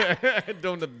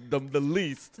 Doing the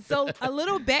least. So a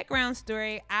little background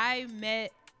story. I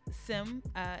met Sim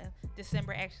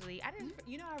December, actually. I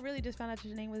really just found out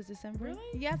your name was December. Really?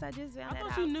 Yes, I just found I that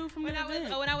thought out. you knew from when the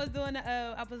event. when I was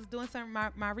doing some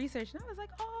of my research, and I was like,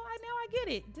 now I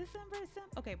get it. December is Sim.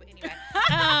 Okay, but anyway,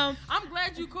 I'm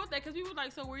glad you caught that, because people were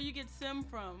like, so where you get Sim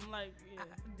from? I'm like, yeah.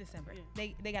 December. Yeah.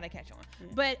 They gotta catch on. Yeah.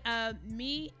 But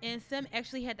me and Sim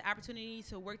actually had the opportunity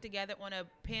to work together on a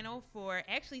panel for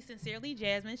actually Sincerely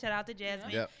Jasmine. Shout out to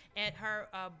Jasmine Yep. at her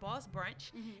boss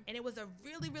brunch, Mhm. and it was a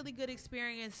really, really good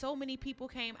experience. So many people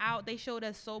came out. They showed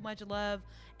us so much love,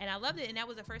 and I loved it. And that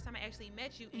was the first time I actually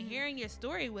met you. And hearing your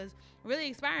story was really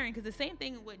inspiring, because the same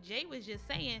thing what Jay was just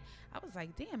saying. I was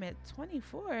like, damn, at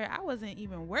 24, I wasn't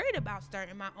even worried about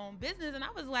starting my own business, and I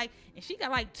was like, and she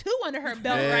got like 2 under her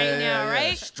belt right now,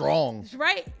 right? Strong.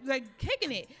 Right, like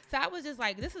kicking it. So I was just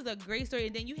like, this is a great story.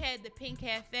 And then you had the Pink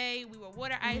Cafe. We were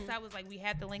Water Ice. I was like, we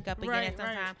have to link up again at some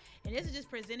time. And this is just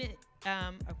presented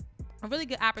a really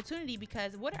good opportunity,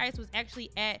 because Water Ice was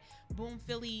actually at Boom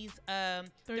Philly's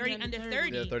 30 under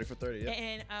 30. Yeah, 30 for 30. Yeah.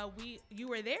 And you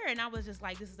were there, and I was just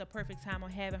like, this is a perfect time on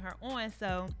having her on.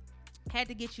 So had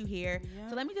to get you here. Yeah.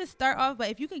 So let me just start off, but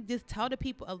if you could just tell the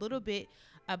people a little bit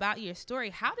about your story.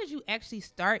 How did you actually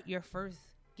start your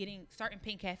starting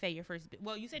Pink Cafe? You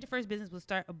said your first business was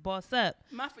start a Boss Up.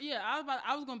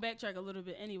 I was gonna backtrack a little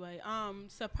bit anyway.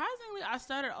 Surprisingly, I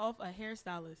started off a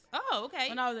hairstylist Oh, okay.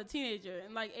 when I was a teenager.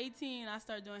 And like 18, I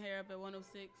started doing hair up at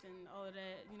 106 and all of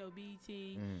that, BET.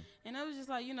 And it was just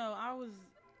like,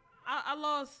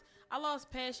 I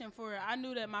lost passion for it. I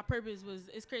knew that my purpose was,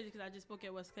 it's crazy because I just spoke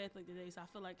at West Catholic today, so I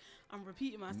feel like I'm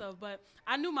repeating myself, but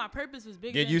I knew my purpose was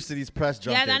bigger. Get used to these press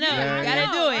junkets. I know. man. You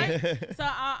gotta do it. Right? So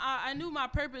I knew my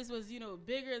purpose was,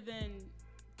 bigger than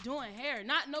doing hair.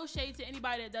 Not no shade to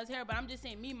anybody that does hair, but I'm just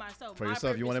saying me, myself. For my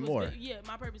yourself, you purpose wanted was more.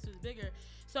 my purpose was bigger.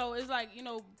 So it's like,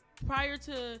 prior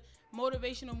to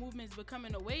motivational movements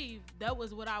becoming a wave, that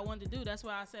was what I wanted to do. That's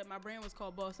why I said my brand was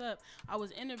called Boss Up. I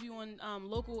was interviewing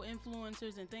local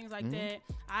influencers and things like that.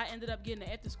 I ended up getting an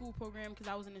after-school program because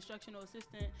I was an instructional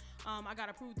assistant. I got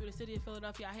approved through the city of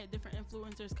Philadelphia. I had different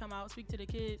influencers come out, speak to the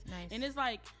kids. Nice. And it's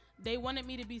like, they wanted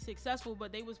me to be successful,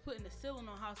 but they was putting the ceiling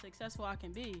on how successful I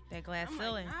can be. That glass I'm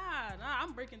ceiling. Like, nah,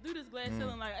 I'm breaking through this glass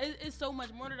ceiling. Like, it's so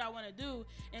much more that I want to do,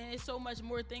 and it's so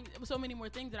many more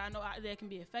things that I know that can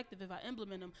be effective if I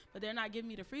implement them. But they're not giving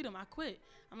me the freedom. I quit.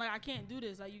 I'm like, I can't do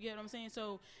this. Like, you get what I'm saying?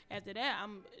 So after that,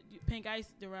 Pink Ice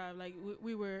derived. Like,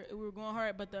 we were going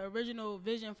hard, but the original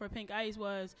vision for Pink Ice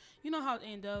was, you know how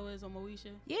Andel is on Moesha?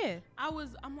 Yeah.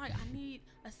 I'm like, I need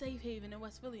a safe haven in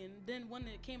West Philly, and then when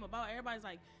it came about, everybody's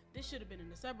like, this should have been in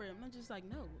the suburb. I'm just like,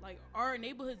 no. Like, our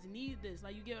neighborhoods need this.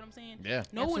 Like, you get what I'm saying? Yeah.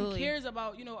 No Absolutely. one cares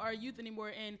about, our youth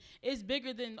anymore. And it's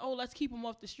bigger than, let's keep them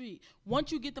off the street.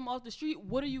 Once you get them off the street,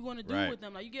 what are you going to do with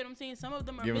them? Like, you get what I'm saying? Some of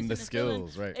them are Give them missing the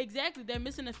skills, right? Exactly. They're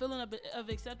missing the feeling of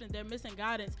acceptance. They're missing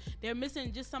guidance. They're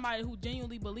missing just somebody who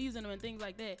genuinely believes in them and things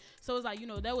like that. So it's like,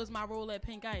 that was my role at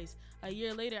Pink Ice. A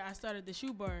year later, I started the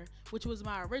Shoe Bar, which was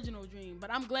my original dream.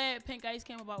 But I'm glad Pink Ice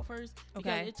came about first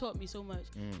because it taught me so much.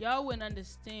 Y'all wouldn't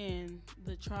understand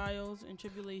the trials and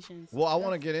tribulations. Well, I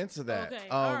want to get into that. Okay,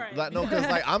 all right. No, because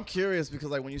like I'm curious because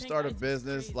like when you Pink start a Ice is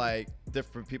business, crazy. like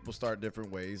different people start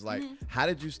different ways. Like, how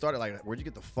did you start it? Like, where'd you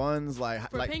get the funds? Like,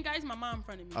 For Pink Ice, my mom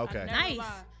fronted me. Okay. I never Nice.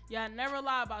 lie. Yeah, I never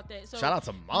lie about that. So shout out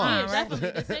to yeah, mom. right?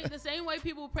 definitely. The same way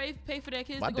people pay for their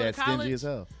kids My to go to dad's college. stingy as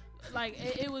hell. Like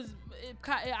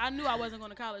I knew I wasn't going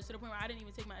to college to the point where I didn't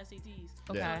even take my SATs.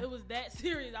 Okay. Yeah. So it was that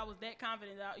serious. I was that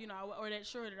confident that or that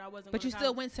sure that I wasn't. But going you to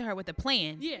still college. went to her with a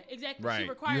plan. Yeah, exactly. Right. She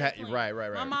required You a had- plan.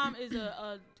 right. My mom is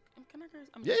a can I curse?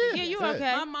 I'm Yeah, just yeah, kidding. you Go ahead.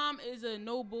 okay. My mom is a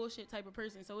no bullshit type of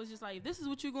person. So it's just like, this is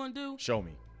what you're going to do. Show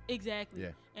me. Exactly. Yeah.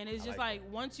 And it's just like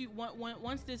once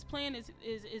this plan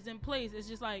is in place, it's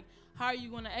just like, how are you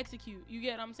going to execute? You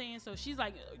get what I'm saying? So she's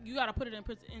like, you got to put it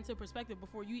into perspective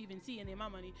before you even see any of my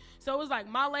money. So it was like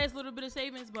my last little bit of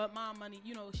savings, but my money,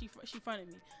 she fronted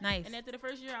me. Nice. And after the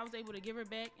first year, I was able to give her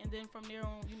back, and then from there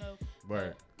on,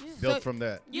 Word. yeah. Built So- from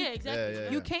that. Yeah, exactly.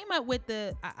 Yeah. You came up with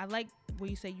I like where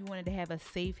you say you wanted to have a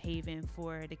safe haven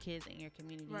for the kids in your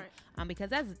community. Right. Because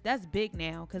that's big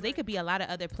now because they Right. could be a lot of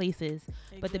other places,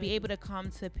 but to be Exactly. able to come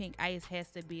to Pink Ice has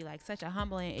to be like such a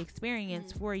humbling experience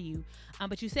Mm-hmm. for you.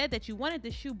 But you said that you wanted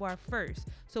the Shoe Bar first.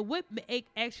 So what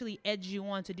actually edged you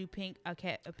on to do Pink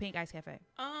Ice Cafe?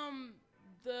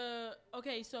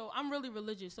 So I'm really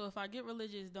religious. So if I get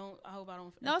religious, I hope I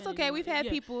don't. No, it's offend okay. anyone. We've had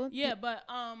Yeah. people. Yeah, but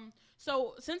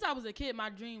so since I was a kid, my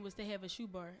dream was to have a shoe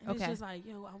bar. And Okay. It's just like,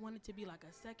 I want it to be like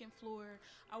a second floor.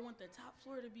 I want the top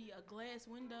floor to be a glass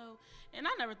window. And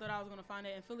I never thought I was gonna find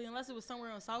that in Philly unless it was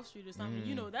somewhere on South Street or something.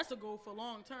 That's a goal for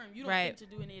long term. You don't Right. think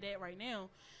to do any of that right now.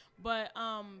 But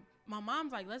my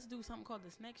mom's like, let's do something called the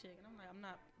Snack Shack, and I'm like, I'm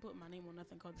not putting my name on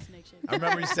nothing called the Snack Shack. I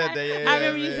remember you said that. Yeah, I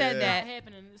remember you yeah, said yeah. that. Not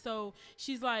happening. So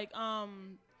she's like,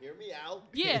 Hear me out.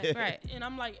 yeah, Right. And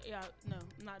I'm like, no,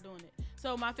 I'm not doing it.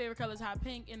 So my favorite color is hot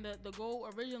pink, and the goal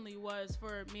originally was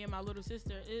for me and my little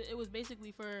sister. It was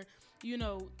basically for,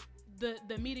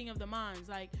 the meeting of the minds.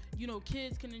 Like,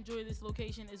 kids can enjoy this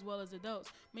location as well as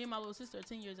adults. Me and my little sister are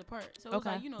 10 years apart. So it's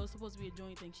Okay. like, it's supposed to be a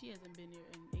joint thing. She hasn't been here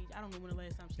in age. I don't know when the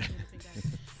last time she's been to Pink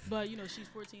Ice. But, she's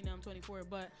 14 now, I'm 24.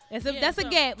 But That's a so-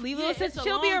 gap. Leave little it's sister. a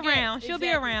She'll be long gap. around. She'll be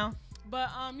Exactly. around. But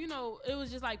it was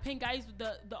just like Pink Ice.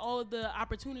 All of the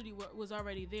opportunity was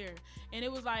already there, and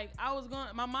it was like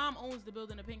my mom owns the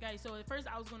building of Pink Ice, so at first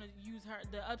I was gonna use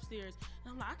the upstairs,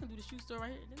 and I'm like, I can do the shoe store right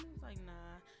here. Then it was like, nah,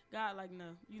 God, like,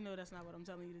 no, that's not what I'm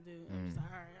telling you to do. And I'm just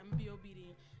like, all right, I'm gonna be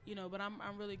obedient, But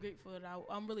I'm really grateful that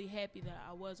I'm really happy that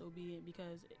I was obedient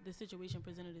because the situation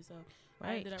presented itself. I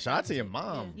Right. ended up Shout out to your writing-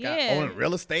 mom. Yeah. Got owning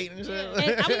real estate and shit.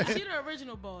 Yeah. And she the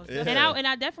original boss. Yeah. And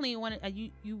I definitely wanted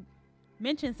you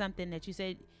mentioned something that you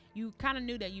said you kind of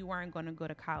knew that you weren't going to go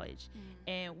to college,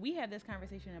 and we have this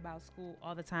conversation about school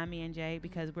all the time, me and Jay,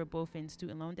 because we're both in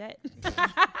student loan debt.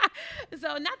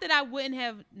 So not that I wouldn't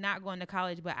have not gone to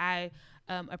college, but I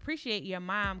appreciate your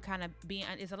mom kind of being.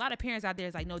 There's a lot of parents out there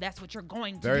that's like, no, that's what you're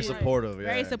going to Very do. supportive. Yeah.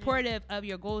 Very supportive of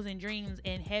your goals and dreams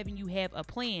and having you have a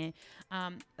plan.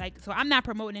 So I'm not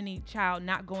promoting any child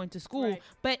not going to school, Right.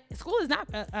 but school is not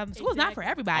school is not for Exactly.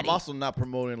 everybody. I'm also not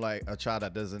promoting like a child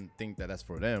that doesn't think that that's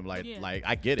for them. Like, Yeah. like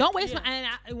I get it. Don't waste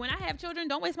Yeah. when I have children,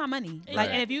 don't waste my money. Right. Like,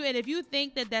 and if you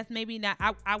think that that's maybe not,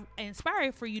 I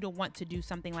inspire for you to want to do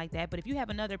something like that. But if you have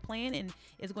another plan and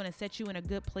it's going to set you in a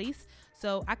good place,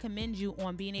 so I commend you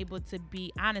on being able to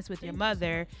be honest with your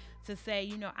mother to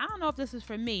say, I don't know if this is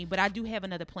for me, but I do have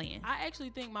another plan. I actually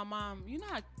think my mom,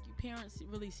 how parents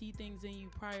really see things in you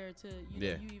prior to you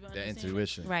Yeah, you even that understand it.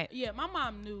 intuition. Right. Yeah, my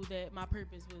mom knew that my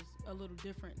purpose was a little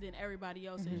different than everybody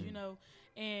else's, you know.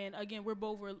 And again, we're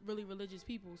both really religious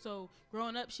people. So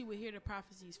growing up, she would hear the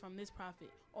prophecies from this prophet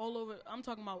all over. I'm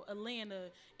talking about Atlanta,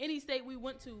 any state we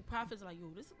went to. Prophets are like, yo,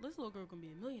 this little girl gonna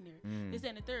be a millionaire. This, that,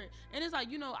 and the third. And it's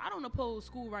like, you know, I don't oppose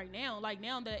school right now. Like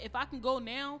now that if I can go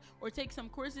now or take some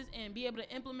courses and be able to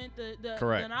implement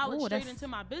the knowledge Ooh, straight into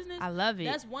my business, I love it.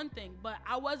 That's one thing. But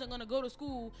I wasn't gonna go to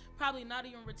school, probably not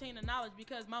even retain the knowledge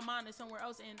because my mind is somewhere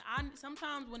else. And I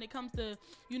sometimes when it comes to,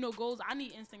 you know, goals, I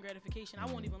need instant gratification. I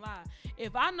won't even lie.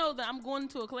 If I know that I'm going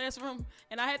to a classroom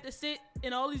and I have to sit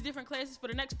in all these different classes for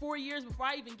the next 4 years before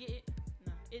I even get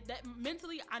it, that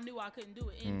mentally I knew I couldn't do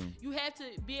it. And you have to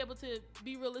be able to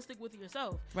be realistic with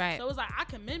yourself. Right. So it's like I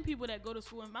commend people that go to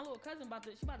school. And my little cousin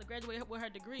she about to graduate with her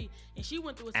degree, and she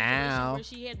went through a situation where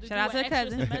she had to do an extra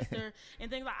semester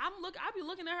and things like. I be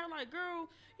looking at her like, girl,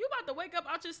 you about to wake up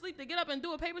out your sleep to get up and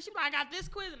do a paper. She be like, I got this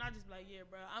quiz, and I just be like, yeah,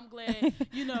 bro, I'm glad.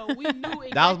 You know, we knew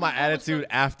exactly That was my attitude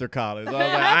after college. I was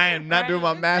like, I am not doing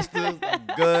my master's. I'm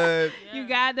good. Yeah. You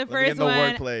got the Let me get first in the one.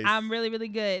 workplace. I'm really, really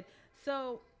good.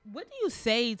 So what do you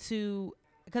say to,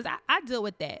 because I deal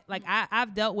with that. Like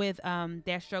I've dealt with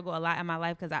that struggle a lot in my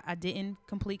life because I didn't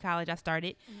complete college. I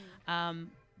started.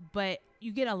 But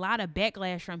you get a lot of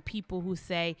backlash from people who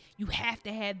say, you have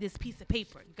to have this piece of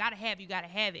paper. You got to have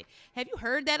it. Have you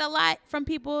heard that a lot from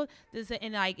people?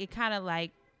 And like, it kind of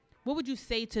like, what would you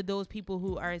say to those people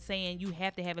who are saying you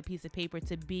have to have a piece of paper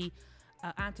to be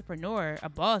an entrepreneur, a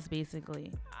boss,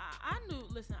 basically? I knew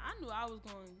I was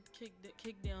going to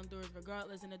kick down doors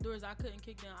regardless, and the doors I couldn't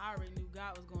kick down, I already knew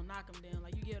God was going to knock them down.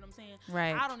 Like, you get what I'm saying?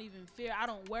 Right. I don't even fear. I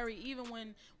don't worry. Even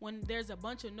when there's a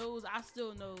bunch of no's, I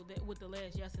still know that what the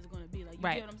last yes is going to be. Like, you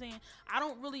get what I'm saying? I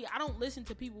don't listen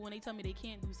to people when they tell me they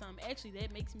can't do something. Actually,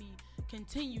 that makes me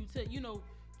continue to, you know,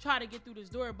 try to get through this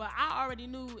door. But I already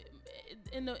knew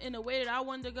in the way that I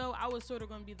wanted to go, I was sort of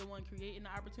going to be the one creating the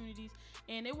opportunities.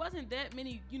 And it wasn't that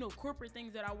many, you know, corporate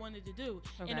things that I wanted to do.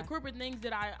 Okay. And the corporate things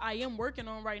that I am working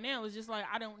on right now is just like,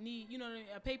 I don't need, you know,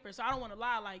 a paper. So I don't want to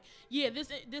lie. Like, yeah,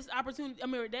 this opportunity, I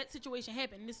mean, that situation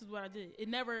happened. And this is what I did. It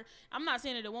never, I'm not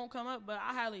saying that it won't come up, but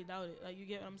I highly doubt it. Like, you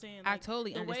get what I'm saying? Like, I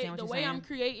totally understand what you're saying. The way I'm saying.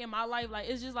 creating my life, like,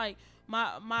 it's just like,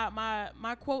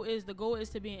 my quote is, the goal is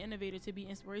to be an innovator, to be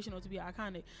inspirational, to be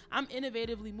iconic. I'm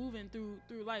innovatively moving through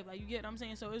life. Like, you get what I'm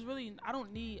saying? So it's really, I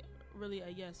don't need really a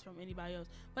yes from anybody else.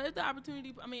 But if the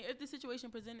opportunity, I mean, if the situation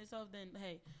presents itself, then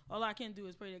hey, all I can do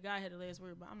is pray that God had the last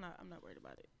word. But I'm not worried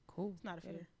about it. Cool. It's not a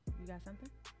fear. You got something?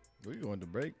 We going to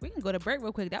break. We can go to break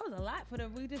real quick. That was a lot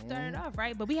we just started off,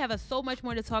 right? But we have so much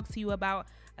more to talk to you about.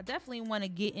 I definitely want to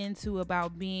get into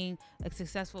about being a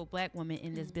successful Black woman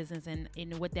in this business and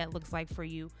what that looks like for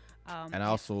you. And I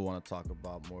also want to talk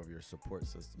about more of your support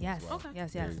system. Yes, as well. Okay.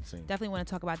 yes. Your routine. Definitely want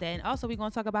to talk about that. And also, we're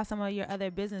going to talk about some of your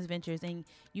other business ventures and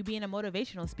you being a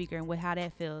motivational speaker and how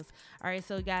that feels. All right,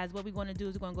 so guys, what we're going to do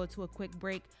is we're going to go to a quick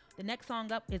break. The next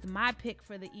song up is my pick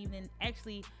for the evening.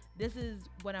 Actually, this is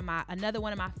another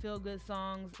one of my feel-good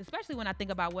songs, especially when I think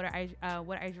about Water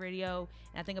Ice Radio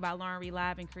and I think about Lauren Reed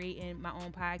Live and creating my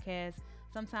own podcast.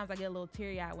 Sometimes I get a little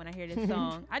teary-eyed when I hear this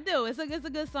song. I do. It's a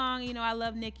good song. You know, I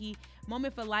love Nicki.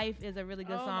 Moment for Life is a really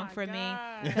good song for me.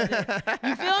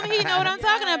 You feel me? You know what I'm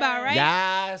talking about, right?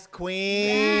 Yes,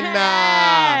 Queen.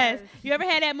 Yes. You ever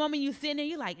had that moment you sitting there,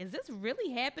 you like, is this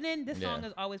really happening? This song Yeah.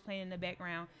 is always playing in the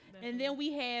background. And then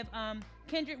we have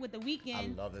Kendrick with The I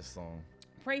Weeknd. love this song.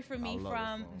 Pray For Me love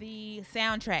from this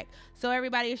song. the soundtrack. So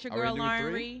everybody, it's your Are we girl doing Lauren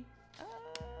 3? Reed.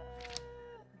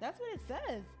 That's what it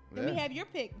says. Then we Yeah. have your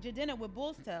pick, Jadena with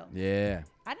Bull's Tail. Yeah.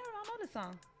 I don't know this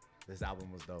song. This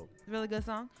album was dope. Really good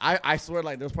song. I swear,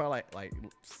 like, there's probably like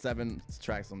 7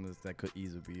 tracks on this that could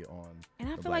easily be on. And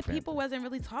I the feel Black like people Panther. wasn't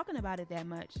really talking about it that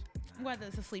much.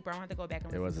 It's a sleeper. I want to go back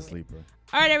and It listen was a to sleeper.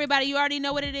 All right, everybody, you already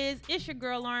know what it is. It's your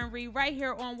girl Lauren Reed right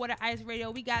here on Water Ice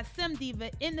Radio. We got Sim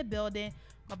Diva in the building.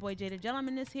 My boy Jada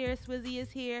Gentleman is here. Swizzy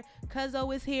is here.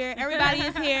 Cuzzo is here. Everybody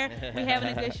is here. We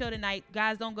having a good show tonight.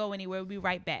 Guys, don't go anywhere. We'll be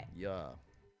right back. Yeah.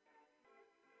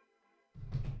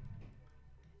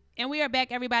 And we are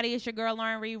back, everybody. It's your girl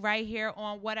Lauren Reed right here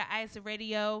on Water Ice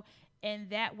Radio. And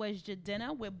that was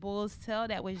Jadena with Bull's Tail.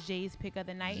 That was Jay's pick of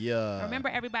the night. Yeah. Remember,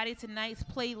 everybody, tonight's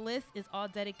playlist is all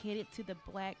dedicated to the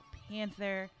Black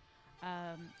Panther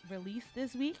release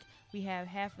this week. We have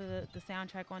half of the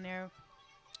soundtrack on there.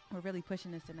 We're really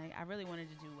pushing this tonight. I really wanted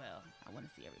to do well. I want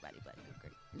to see everybody, but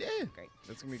great. Yeah. Great.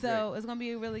 That's gonna be So great. it's going to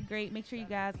be really great. Make sure you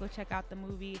guys go check out the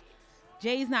movie.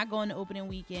 Jay's not going to opening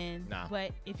weekend. Nah.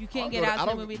 But if you I can't don't get go out I to the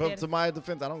don't- movie but theater. to my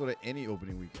defense, I don't go to any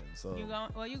opening weekend. So You're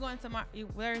going tomorrow.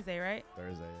 Thursday, right?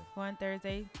 Thursday. Going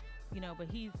Thursday. but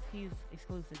he's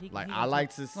exclusive. He, Like he I goes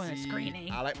like to on a see.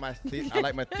 screening. I like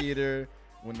my theater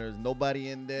when there's nobody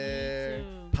in there. too.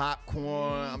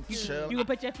 Popcorn. I'm too. chill. You can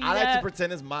put your feet I like to up.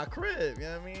 pretend it's my crib. You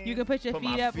know what I mean? You can put your my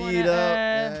feet up on feet a, up, you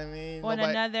know what I mean? on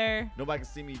another. Nobody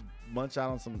can see me munch out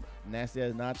on some nasty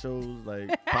ass nachos like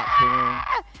popcorn.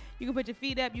 You can put your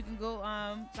feet up. You can go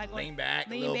like Lean back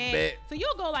lean a little back. bit. So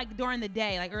you'll go like during the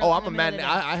day, like early. Oh, in I'm the a middle man.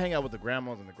 of the day. I hang out with the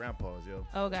grandmas and the grandpas, yo.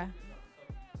 Okay.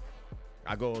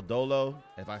 I go dolo.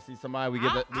 If I see somebody, we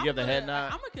give the head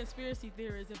nod. I'm a conspiracy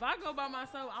theorist. If I go by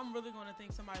myself, I'm really gonna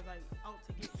think somebody's like out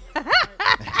to get me.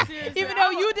 Like, seriously, Even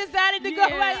though you decided to go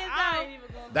by I yourself. ain't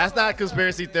even gonna That's go not by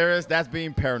conspiracy myself. theorist. That's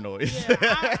being paranoid.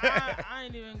 Yeah, I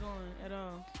ain't even going at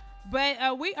all.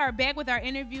 But we are back with our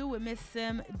interview with Miss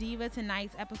Sim Diva.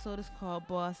 Tonight's episode is called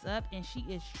Boss Up, and she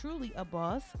is truly a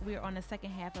boss. We're on the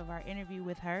second half of our interview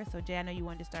with her. So, Jay, I know you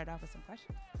wanted to start off with some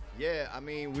questions. Yeah, I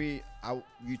mean,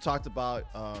 you talked about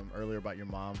earlier about your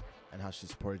mom and how she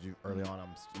supported you early on.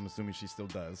 I'm assuming she still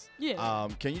does. Yeah.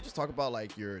 Can you just talk about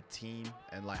like your team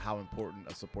and like how important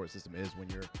a support system is when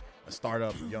you're a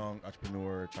startup, young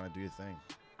entrepreneur trying to do your thing?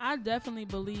 I definitely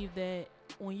believe that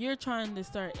when you're trying to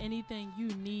start anything, you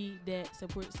need that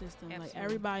support system. Absolutely. Like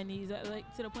everybody needs that.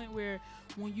 Like to the point where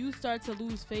when you start to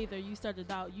lose faith or you start to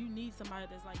doubt, you need somebody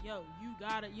that's like, yo, you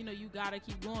gotta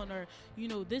keep going, or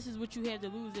this is what you have to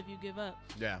lose if you give up.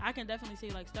 Yeah. I can definitely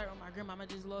say like start with my grandma. I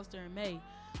just lost her in May,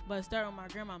 but start with my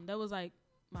grandma. That was like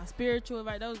my spiritual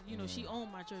advisor. That was, she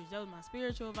owned my church. That was my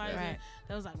spiritual advisor. Right.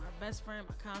 That was like my best friend,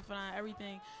 my confidant,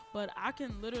 everything. But I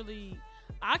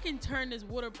can turn this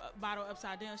water bottle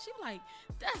upside down. She was like,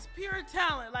 that's pure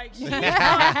talent. Like, she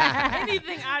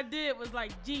anything I did was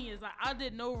like genius. Like, I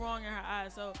did no wrong in her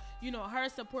eyes. So, her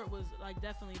support was like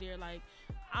definitely there. Like,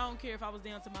 I don't care if I was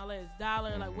down to my last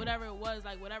dollar, like whatever it was,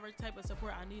 like whatever type of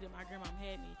support I needed, my grandma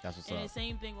had me. That's what's and up. the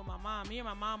same thing with my mom. Me and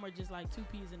my mom were just like two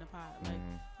peas in a pod. Like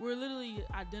we're literally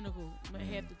identical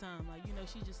half the time. Like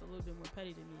she's just a little bit more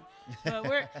petty than me,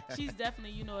 but she's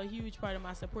definitely a huge part of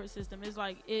my support system. It's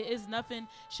like it's nothing.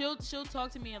 She'll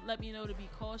talk to me and let me know to be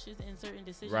cautious in certain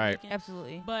decision making.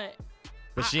 Absolutely.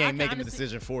 But she I ain't can making the honestly-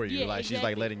 decision for you. Yeah, Like she's like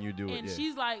exactly. letting you do it. And Yeah.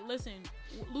 she's like, listen,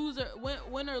 lose or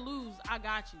win or lose, I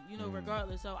got you.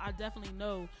 Regardless. So I definitely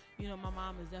know, my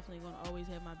mom is definitely gonna always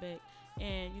have my back.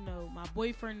 And my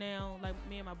boyfriend now, like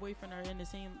me and my boyfriend are in the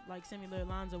same like similar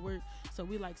lines of work, so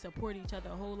we like support each other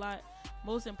a whole lot.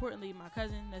 Most importantly, my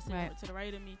cousin that's Right. to the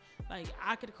right of me, like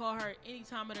I could call her any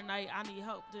time of the night. I need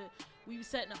help we be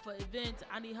setting up for events.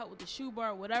 I need help with the shoe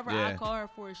bar, whatever I Yeah. call her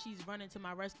for, she's running to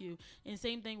my rescue. And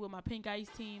same thing with my Pink Ice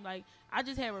team. Like I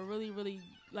just have a really, really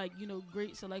like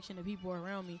great selection of people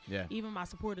around me. Yeah. Even my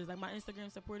supporters, like my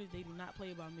Instagram supporters, they do not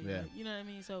play about me. Yeah. Like, you know what I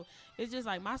mean? So it's just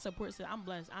like my support system. I'm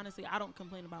blessed. Honestly, I don't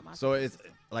complain about my. So support it's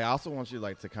system. like I also want you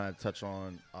like to kind of touch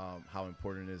on how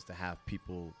important it is to have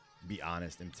people be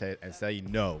honest and say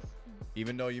no,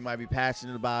 even though you might be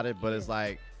passionate about it, but it's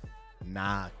like,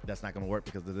 nah, that's not gonna work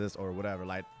because of this or whatever.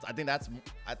 Like I think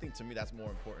to me that's more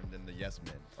important than the yes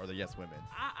men or the yes women.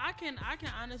 I can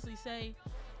honestly say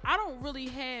I don't really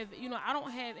have, I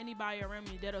don't have anybody around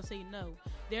me that'll say no.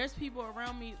 There's people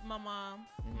around me, my mom,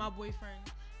 my boyfriend,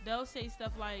 they'll say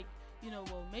stuff like,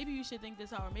 well, maybe you should think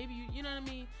this out, or maybe you know what I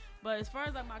mean? But as far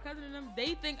as like my cousin and them,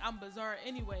 they think I'm bizarre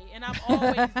anyway, and I'm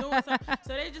always doing something.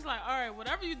 So they just like, all right,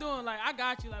 whatever you're doing, like I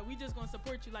got you. Like we just gonna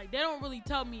support you. Like they don't really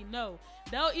tell me no.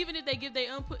 They'll even if they give their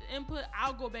input,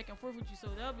 I'll go back and forth with you. So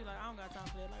they'll be like, I don't got time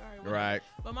for that. Like all right, whatever. Right.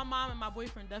 But my mom and my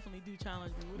boyfriend definitely do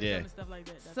challenge me with Yeah. stuff like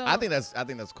that. So I think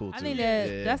that's cool too. I think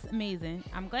that's amazing.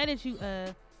 I'm glad that you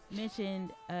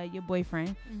mentioned your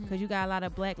boyfriend because you got a lot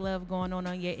of black love going on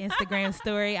your Instagram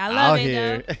story. I love Out it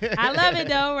here. though. I love it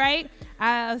though, right?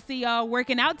 I see y'all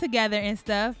working out together and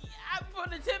stuff. For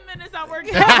the 10 minutes I work.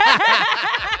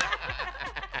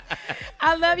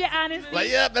 I love your honesty. Like,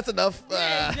 yeah, that's enough.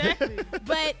 Yeah, exactly.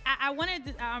 But I wanted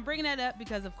to, I'm bringing that up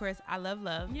because of course I love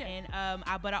love. Yeah. And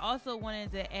but I also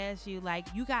wanted to ask you, like,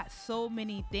 you got so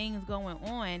many things going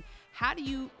on. How do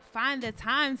you find the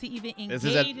time to even engage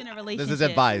in a relationship? This is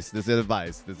advice. You want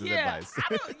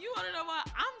to know what?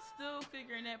 I'm still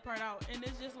figuring that part out, and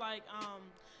it's just like,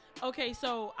 okay,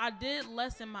 so I did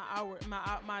lessen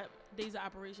my days of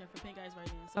operation for Pink Ice right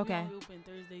now. So Okay. we only open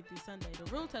Thursday through Sunday. The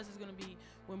real test is gonna be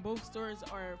when both stores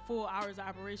are full hours of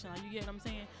operation. Like, you get what I'm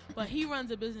saying? But he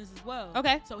runs a business as well.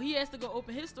 Okay. So he has to go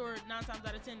open his store 9 times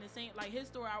out of 10. The same, like his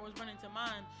store hours run into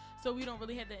mine. So we don't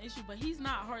really have that issue, but he's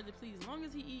not hard to please. As long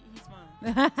as he eat, he's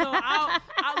fine. So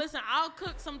I'll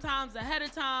cook sometimes ahead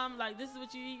of time. Like, this is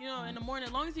what you eat, in the morning.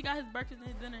 As long as he got his breakfast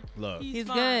and his dinner, Look. He's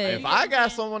fine. good. If I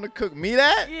got someone to cook me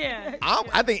that, yeah,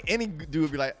 I think any dude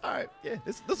would be like, all right, yeah,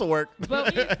 this will work. work.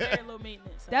 But it's very low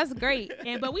maintenance. So. That's great.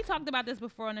 But we talked about this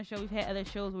before on the show. We've had other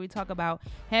shows where we talk about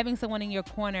having someone in your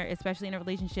corner, especially in a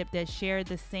relationship that share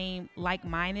the same like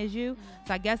mind as you. Mm-hmm.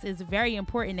 So I guess it's very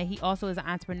important that he also is an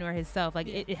entrepreneur himself. Like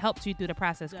it helps you through the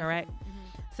process, correct? Mm-hmm.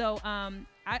 So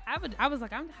I was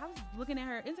looking at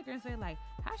her Instagram and saying like,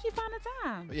 how she find the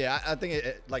time? Yeah, I think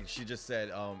it, like she just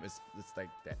said, it's like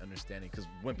that understanding, because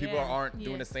when people aren't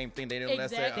doing the same thing, they don't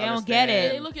necessarily They don't get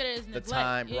it. They look at it as neglect. the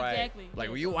time, right? Exactly. Like,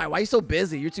 Yeah. why you so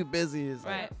busy? You're too busy. It's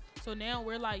Right. Like, So now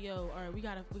we're like, yo, all right, we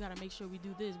gotta make sure we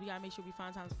do this. We gotta make sure we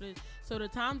find times for this. So the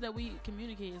times that we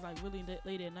communicate is like really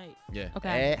late at night. yeah.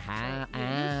 Okay.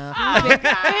 Oh,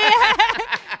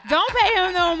 Don't pay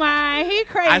him no mind. He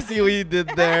crazy. I see what you did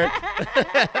there.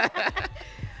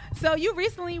 So you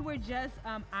recently were just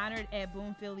honored at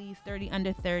Boom Philly's 30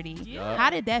 Under 30. Yeah. How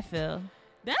did that feel?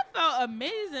 That felt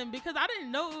amazing because I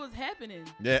didn't know it was happening.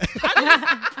 Yeah.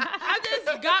 I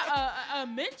just got a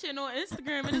mention on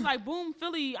Instagram and it's like, Boom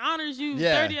Philly honors you.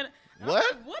 Yeah. 30 and I'm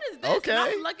What? like, what is this? Okay. And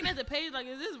I'm looking at the page like,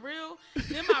 is this real?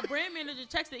 Then my brand manager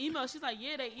checks the email. She's like,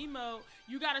 yeah, they emailed.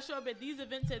 You got to show up at these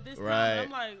events at this time. Right. And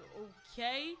I'm like,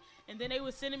 okay. And then they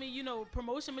were sending me,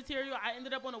 promotion material. I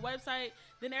ended up on a website.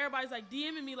 Then everybody's like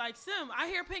DMing me like, Sim, I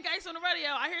hear Pink Ice on the radio.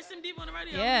 I hear Sim Deep on the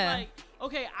radio. Yeah. I'm like,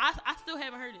 okay, I still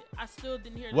haven't heard it. I still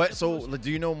didn't hear it. What? So, do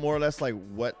you know more or less like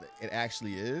what it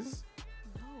actually is?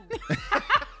 No.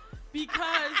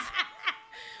 Because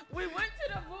we went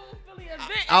to the Boom Philly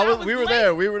event. We were late.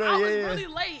 there. We were there. I Yeah, was yeah. really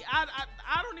late.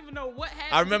 I don't even know what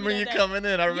happened. I remember to me you that day. coming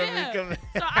in. I remember Yeah. you coming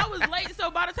in. So I was late.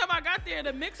 So by the time I got there,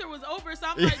 the mixer was over. So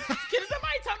I'm like, can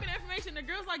somebody tell me the information? The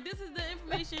girl's like, this is the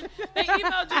information. They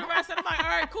emailed you the rest. And I'm like, all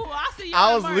right, cool. I'll see you. I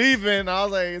in was March. leaving. I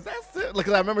was like, is that it?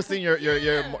 Because I remember seeing your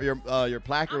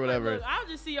plaque or I'm like, whatever. look, I'll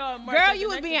just see y'all in March. Girl, at the you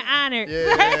was next being event. honored.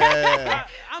 Yeah.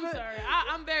 I'm sorry.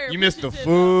 I'm very You missed the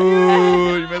appreciative.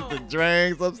 food. You No. missed the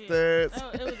drinks upstairs.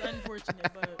 Yeah. It was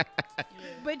unfortunate, but yeah.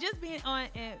 But just being on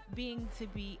and being to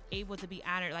be able to be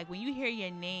honored, like when you hear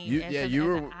your name, You- as yeah, some- you as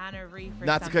were- an honoree for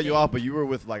Not to cut you something, off, but you were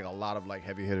with like a lot of like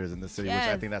heavy hitters in the city, which I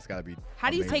Yes. think that's gotta be.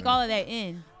 How do you take amazing. all of that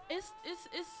in? It's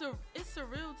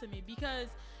surreal to me because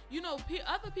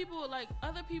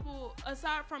other people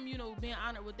aside from being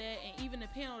honored with that, and even the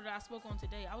panel that I spoke on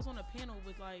today, I was on a panel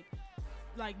with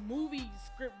like movie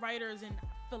script writers and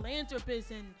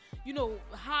philanthropists and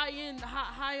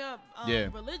high up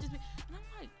religious people. And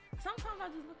I'm like, sometimes I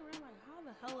just look around like, how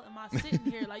the hell am I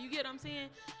sitting here? Like, you get what I'm saying?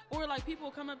 Or like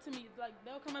people come up to me, like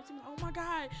they'll come up to me, oh my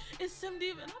God, it's Sim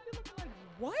Diva, and I'll be looking like,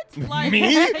 what? Like,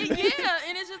 Me? yeah,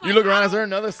 and it's just like, You look around, I is there don't-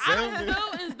 another I don't Sim?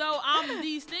 feel as though I'm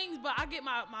these things, but I get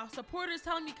my supporters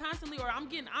telling me constantly, or I'm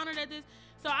getting honored at this.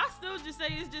 So I still just say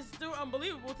it's just still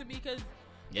unbelievable to me because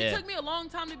Yeah. it took me a long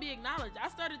time to be acknowledged. I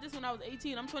started this when I was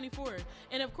 18. I'm 24,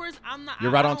 and of course I'm not.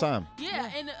 You're I right on don't- time. Yeah,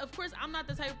 and of course I'm not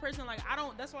the type of person like I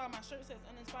don't. That's why my shirt says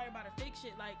uninspired by the fake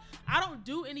shit. Like I don't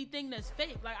do anything that's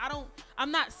fake. Like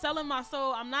I'm not selling my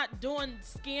soul. I'm not doing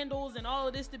scandals and all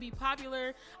of this to be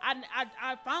popular.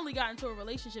 I finally got into a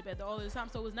relationship after all of this time,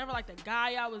 so it was never like the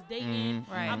guy I was dating.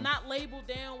 Right. I'm not labeled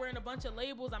down wearing a bunch of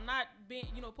labels. I'm not being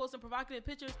posting provocative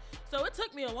pictures. So it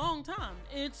took me a long time.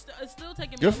 It's still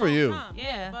taking me Good a for long you. time.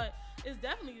 Yeah. But it's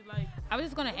definitely like I was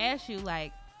just gonna ask you,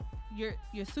 like, you're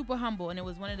super humble, and it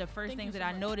was one of the first Thank things you that so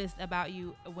I much. noticed about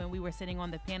you when we were sitting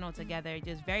on the panel together.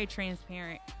 Just very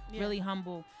transparent, Yeah. really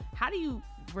humble. How do you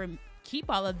keep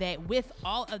all of that with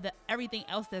all of the everything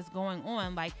else that's going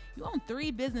on? Like, you own 3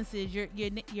 businesses.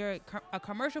 You're a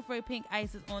commercial for Pink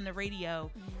Ice is on the radio.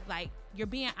 Like, you're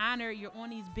being honored. You're on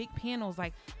these big panels.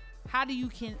 Like, how do you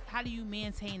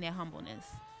maintain that humbleness?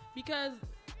 because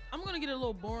I'm gonna get a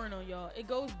little boring on y'all. It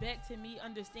goes back to me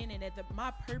understanding that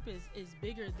my purpose is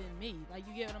bigger than me. Like,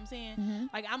 you get what I'm saying?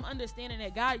 Like, I'm understanding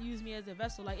that God used me as a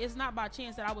vessel. Like, it's not by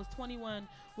chance that I was 21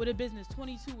 with a business,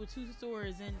 22 with 2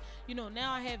 stores, and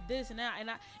now I have this and that,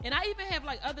 and I even have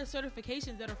like other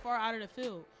certifications that are far out of the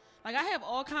field. Like, I have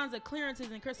all kinds of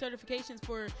clearances and certifications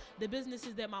for the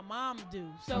businesses that my mom do.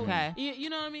 So, Okay. you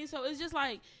know what I mean? So it's just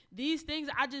like these things,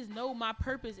 I just know my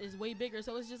purpose is way bigger.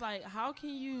 So it's just like, how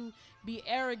can you be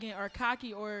arrogant or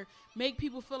cocky or make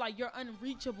people feel like you're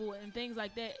unreachable and things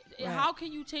like that? Right. How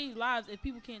can you change lives if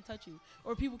people can't touch you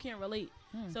or people can't relate?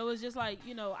 So it's just like,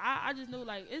 I just know,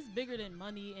 like, it's bigger than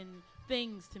money and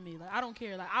things to me. Like, I don't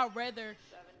care. Like, I'd rather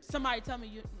somebody tell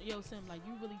me, yo, Sim, like,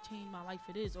 you really changed my life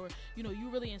for this, or you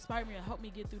really inspired me or helped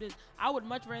me get through this. I would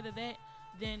much rather that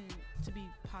than to be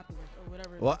popular or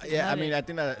whatever. Well, yeah, I Love mean, it. I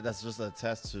think that's just a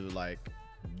test to like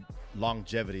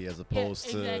longevity as opposed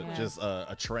exactly. to just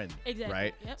a trend, Exactly,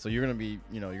 right? yep. So you're gonna be,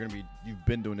 you've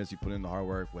been doing this, you put in the hard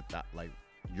work with that, like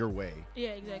your way, Yeah,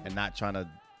 exactly. and not trying to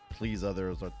please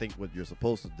others or think what you're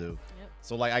supposed to do. Yep.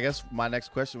 So, like, I guess my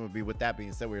next question would be, with that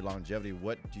being said, with your longevity,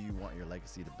 what do you want your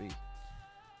legacy to be?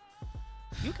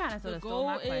 You kind of sort The of stole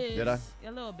my goal question. is Did I?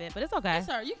 A little bit, but it's okay. Yes,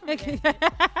 sir. You can re-ask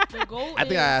it. The goal I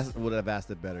think is, would have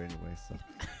asked it better anyway. So.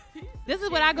 This is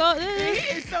what I go.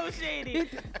 It's so shady.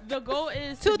 The goal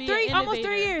is to 2, be 3, an almost 3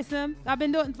 innovator. years, Sim. I've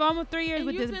been doing for almost 3 years And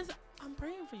with you've this. been, I'm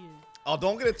praying for you. Oh,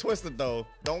 don't get it twisted, though.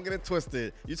 Don't get it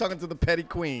twisted. You're talking to the petty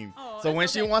queen. Oh, So it's when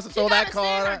she okay. wants to She throw that gotta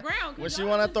stand card, her ground, 'cause when she y'all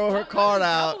want to just- throw her y'all card just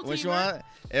out, double when she team her. want,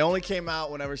 it only came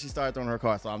out whenever she started throwing her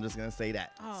card. So I'm just gonna say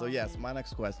that. So Oh, yes, man. my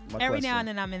next question. Every now and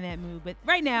then I'm in that mood, but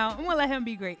right now I'm gonna let him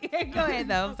be great. Go ahead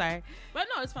though. I'm sorry. But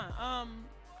no, it's fine.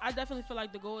 I definitely feel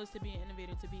like the goal is to be an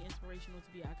innovator, to be inspirational,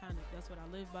 to be iconic. That's what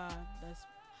I live by.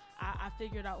 I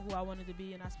figured out who I wanted to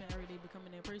be, and I spent every day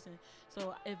becoming that person.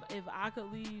 So if I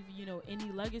could leave,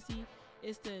 any legacy,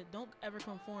 is to don't ever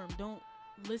conform. Don't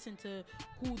listen to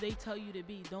who they tell you to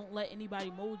be. Don't let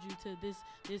anybody mold you to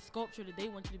this sculpture that they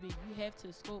want you to be. You have to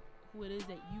sculpt who it is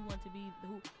that you want to be,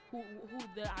 who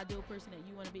the ideal person that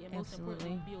you want to be, and most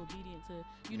importantly, be obedient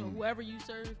to whoever you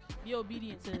serve. Be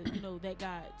obedient to that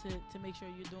God to make sure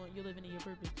you're living in your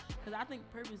purpose. Because I think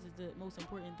purpose is the most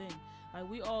important thing. Like,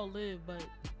 we all live, but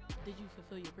did you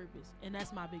fulfill your purpose? And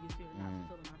that's my biggest fear, not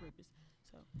fulfilling my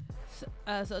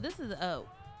purpose. So this is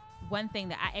one thing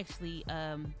that I actually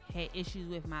had issues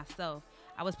with myself.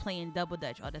 I was playing double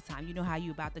dutch all the time. You know how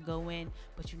you about to go in,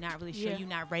 but you're not really sure, you're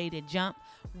not ready to jump.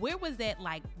 Where was that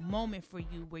like moment for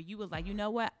you where you was like, you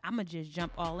know what, I'm gonna just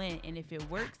jump all in, and if it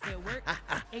works, it works.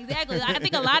 Exactly. I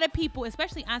think a lot of people,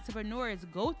 especially entrepreneurs,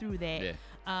 go through that.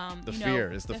 Yeah. The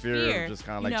fear. It's the fear of just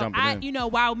kind of like jumping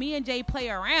in. While me and Jay play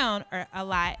around a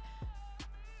lot,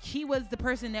 he was the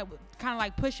person that would kind of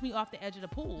like push me off the edge of the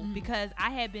pool because I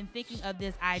had been thinking of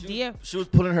this idea. She was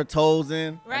putting her toes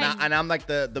in, right. and I'm like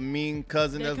the mean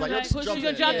cousin that's like, push you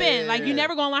to jump in. Like, you're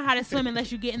never gonna learn how to swim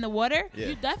unless you get in the water. Yeah.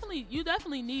 You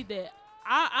definitely need that.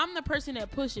 I'm the person that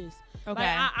pushes. Okay.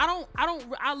 Like,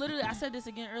 I literally, I said this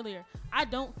again earlier. I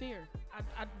don't fear.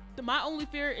 My only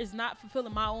fear is not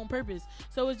fulfilling my own purpose.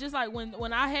 So it's just like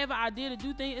when I have an idea to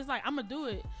do things, it's like I'm gonna do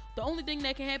it. The only thing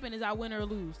that can happen is I win or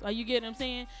lose. Like, you get what I'm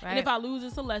saying? Right. And if I lose,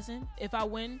 it's a lesson. If I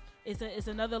win, it's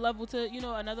another level to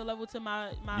my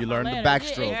you learn the ladder.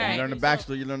 backstroke. Yeah, exactly. You learn the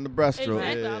backstroke. You learn the breaststroke.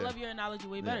 Exactly. Yeah. I love your analogy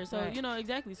way better. So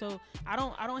exactly. So I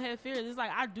don't have fears. It's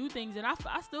like I do things, and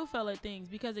I still fail at things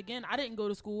because, again, I didn't go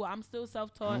to school. I'm still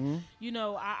self-taught.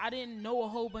 I didn't know a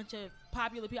whole bunch of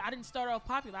popular people. I didn't start off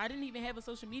popular. I didn't even have a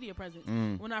social media presence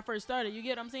when I first started. You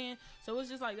get what I'm saying? So it's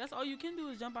just like, that's all you can do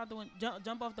is jump off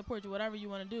the porch or whatever you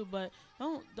want to do. But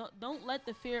don't let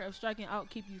the fear of striking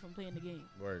out keep you from playing the game.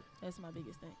 Word. That's my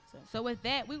biggest thing. So with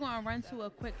that, we're gonna run to a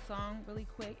quick song, really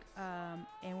quick.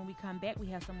 And when we come back, we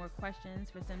have some more questions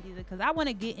for Cynthia, because I want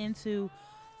to get into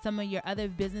some of your other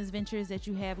business ventures that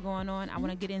you have going on. I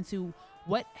want to get into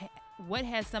what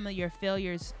has some of your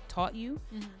failures taught you,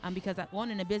 because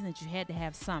owning a business, you had to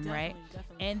have some, right?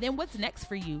 Definitely. And then what's next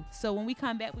for you? So when we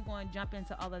come back, we're going to jump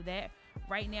into all of that.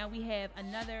 Right now, we have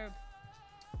another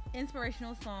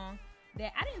inspirational song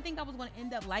that I didn't think I was going to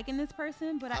end up liking this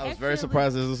person, but I was very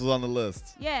surprised that this was on the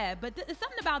list. Yeah, but it's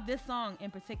something about this song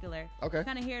in particular. Okay. You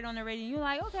kind of hear it on the radio, and you're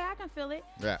like, okay, I can feel it.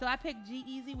 Yeah. So I picked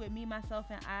G-Eazy with Me, Myself,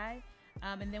 and I.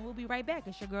 And then we'll be right back.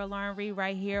 It's your girl, Lauren Reed,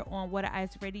 right here on Water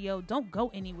Ice Radio. Don't go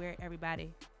anywhere,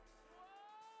 everybody.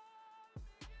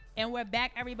 And we're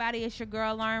back, everybody. It's your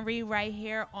girl, Lauren Reed, right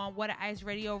here on Water Ice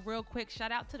Radio. Real quick,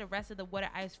 shout out to the rest of the Water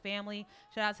Ice family.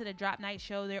 Shout out to the Drop Night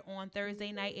Show. They're on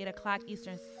Thursday night, 8 o'clock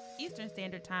Eastern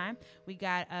Standard Time. We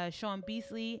got Sean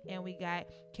Beasley and we got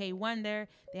K Wonder.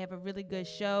 They have a really good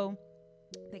show.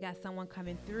 They got someone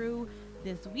coming through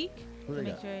this week. Who So they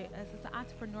make got? sure it's an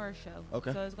entrepreneur show.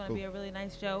 Okay, So it's going to be a really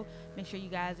nice show. Make sure you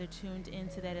guys are tuned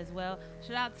into that as well.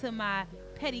 Shout out to my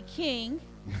petty king,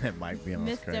 Mike Beyond.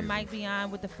 Mr. Mike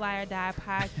Beyond with the Fly or Die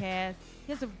podcast.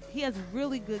 He has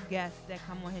really good guests that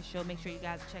come on his show. Make sure you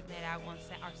guys check that out on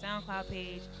our SoundCloud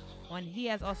page. He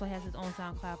also has his own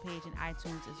SoundCloud page and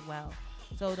iTunes as well.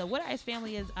 So the Water Ice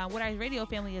family Water Ice Radio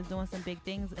family is doing some big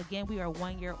things. Again, we are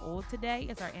 1 year old today.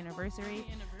 It's our anniversary.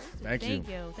 Thank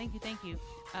you. Thank you.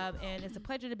 And it's a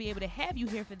pleasure to be able to have you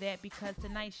here for that, because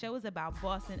tonight's show is about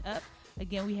bossing up.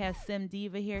 Again, we have Sim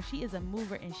Diva here. She is a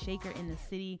mover and shaker in the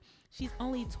city. She's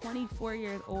only 24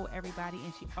 years old, everybody,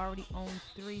 and she already owns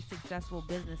 3 successful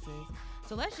businesses.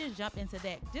 So let's just jump into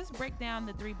that. Just break down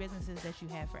the 3 businesses that you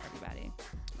have for everybody.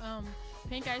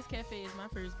 Pink Ice Cafe is my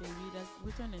first baby.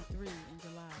 We're turning 3 in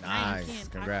July. Nice.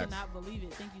 Congrats. I cannot believe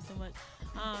it. Thank you so much.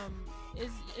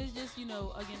 It's just,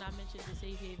 again, I mentioned the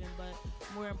safe haven, but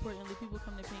more importantly, people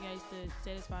come to Pink Ice to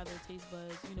satisfy their taste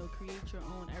buds, create your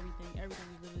own everything. Everything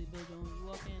is literally built your own. You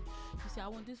walk in, you say, I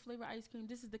want this flavor ice cream.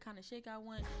 This is the kind of shake I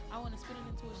want. I want to spin it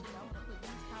into a shake. I want to put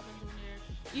these toppings in there.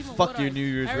 Even Fuck your New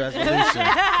Year's resolution.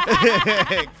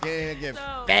 Get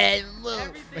fat.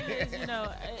 Everything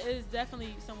is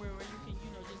definitely somewhere where you can,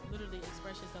 just literally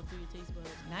express yourself through your taste buds.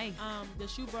 Nice. The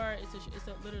shoe bar is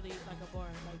literally like a bar.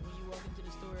 Like when you walk into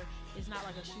the store, it's not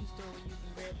like a shoe store where you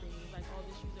can grab things. It's like all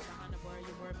the shoes are behind the bar.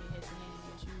 Your barmaid has to hand you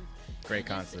your shoes. Great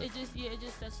concept. It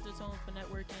just sets the tone for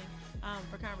networking,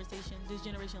 for conversation. This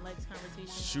generation likes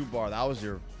conversation. Shoe bar. That was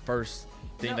your first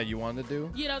thing that you wanted to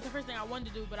do? Yeah, that was the first thing I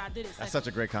wanted to do, but I did it. That's such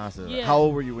a great concept. Yeah. How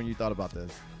old were you when you thought about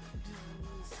this?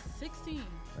 16.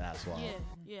 That's wild.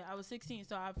 Yeah, I was 16,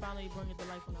 so I finally brought it to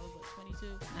life when I was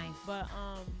 22. Nice. But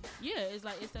it's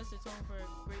like it sets the tone for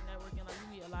great networking. Like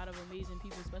we meet a lot of amazing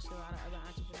people, especially a lot of other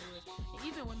entrepreneurs, and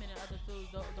even women in other fields.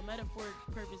 The metaphoric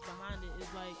purpose behind it is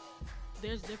like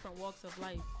there's different walks of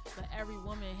life, but every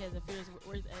woman has a fierce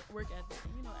work ethic.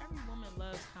 And, every woman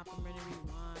loves complimentary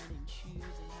wine and shoes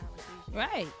and conversation,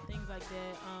 right? Things like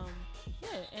that.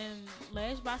 And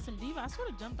Lash by Some Diva, I sort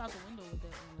of jumped out the window with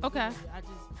that one. Okay. Literally. I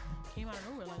just came out of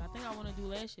nowhere. Like I think I want to do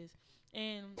lashes.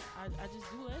 And I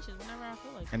just do lashes whenever I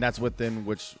feel like it. And that's within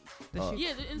which?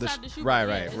 Inside the shoe bar.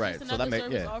 Right, right. It's So that another makes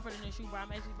service offered in the shoe bar.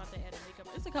 I'm actually about to add a makeup.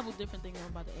 It's a couple different things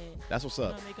I'm about to add. That's what's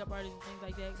up. Makeup artists and things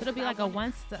like that. So it'll be like a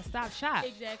one-stop shop.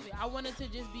 Exactly. I want it to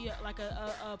just be a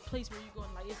place where you go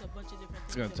and it's a bunch of different things.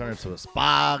 It's gonna turn into a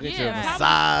spa, get you a probably,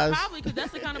 massage. Probably because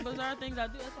that's the kind of bizarre things I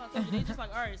do. That's why I told you. They just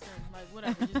like, all right, son, like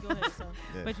whatever, just go ahead. So.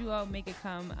 Yeah. But you all make it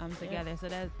come together. So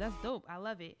that's dope. I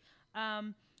love it.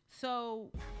 So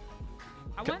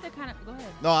I wanted to kind of go ahead.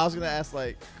 No, I was gonna ask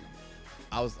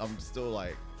I'm still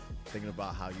thinking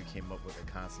about how you came up with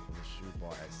the concept of the shoe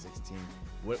bar at 16.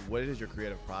 What is your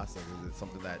creative process? Is it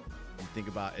something that you think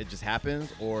about, it just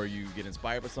happens, or you get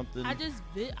inspired by something? I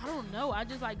don't know. I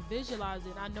just visualize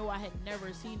it. I know I had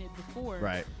never seen it before.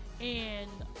 Right. And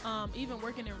even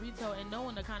working in retail and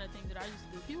knowing the kind of things that I used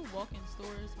to do. People walk in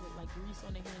stores with grease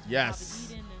on their hands. Yes.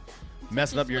 Eating and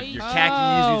messing up your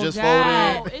khakis you just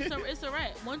folded. It's a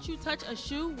rat. Once you touch a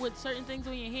shoe with certain things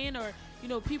on your hand, or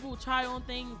people try on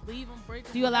things, leave them, break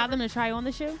them. Do you allow them to try on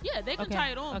the shoe? Yeah, they can try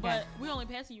it on, but we're only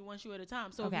passing you one shoe at a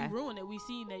time. So if you ruin it, we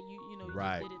seen that you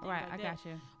right. just did it. Right, like I got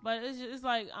you. But it's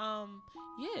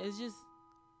it's just.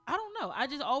 I don't know. I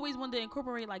just always wanted to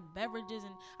incorporate beverages,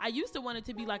 and I used to want it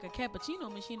to be like a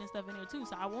cappuccino machine and stuff in there too.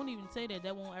 So I won't even say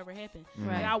that won't ever happen.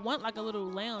 Right. I want a little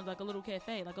lounge, a little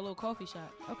cafe, a little coffee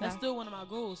shop. Okay. That's still one of my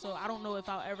goals. So I don't know if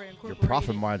I'll ever incorporate. Your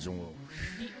profit margin will.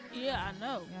 Yeah, I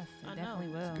know. Yes, I definitely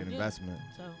know. will. It's a good investment.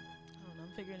 So I don't know.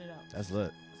 I'm figuring it out. That's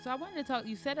lit. So I wanted to talk.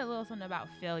 You said a little something about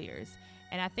failures.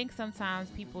 And I think sometimes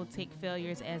people take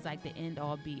failures as the end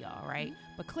all be all, right?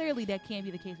 But clearly that can't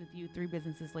be the case with you 3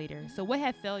 businesses later. So what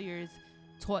have failures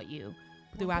taught you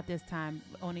throughout this time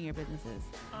owning your businesses?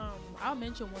 I'll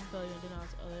mention one failure and then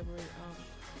I'll elaborate.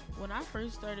 When I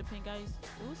first started Pink Ice,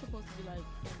 it was supposed to be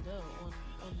Dell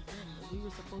on the bin. We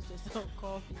were supposed to sell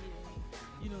coffee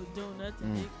and donuts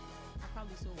and I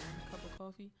probably sold 1 cup of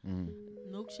coffee.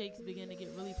 Milkshakes began to get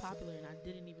really popular, and I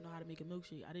didn't even know how to make a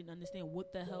milkshake. I didn't understand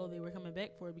what the hell they were coming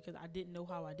back for because I didn't know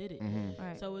how I did it.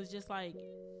 Right. So it was just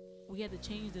we had to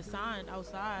change the sign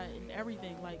outside and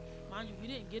everything. Mind you, we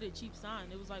didn't get a cheap sign.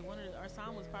 It was our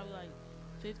sign was probably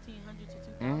 $1,500 to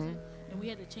 $2,000, and we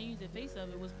had to change the face of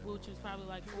it, which was probably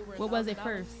over. What was it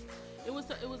first? It was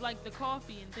the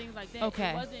coffee and things like that.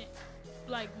 Okay.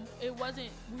 It wasn't.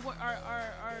 We were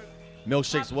our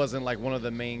Milkshakes wasn't one of the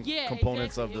main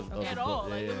components exactly. of the at all.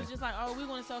 book. It was just we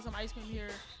want to sell some ice cream here.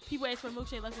 People ask for a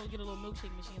milkshake. Let's go get a little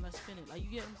milkshake machine. Let's spin it. You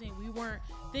get what I'm saying? We weren't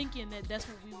thinking that that's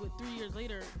what we would. 3 years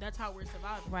later, that's how we're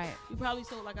surviving. Right. We probably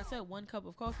sold, like I said, 1 cup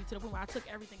of coffee to the point where I took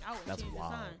everything out and That's changed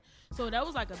wild. the sign. So that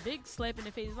was a big slap in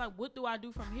the face. It's what do I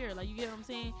do from here? You get what I'm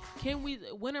saying? Can we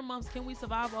winter months? Can we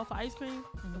survive off of ice cream?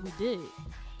 And we did.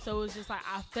 So it was just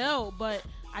I fell, but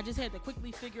I just had to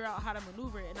quickly figure out how to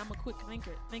maneuver it. And I'm a quick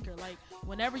thinker.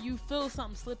 Whenever you feel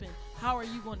something slipping, how are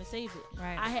you going to save it?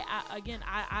 Right.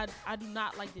 I do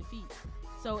not like defeat.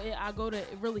 So I go to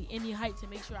really any height to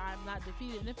make sure I'm not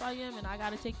defeated. And if I am, and I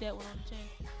got to take that one on the chin,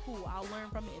 cool. I'll learn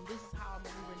from it, and this is how I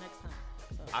maneuver next time.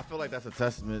 So. I feel like that's a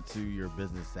testament to your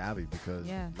business savvy because,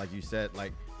 like you said,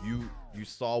 you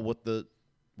saw what the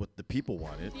what the people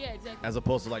wanted. Yeah, exactly. As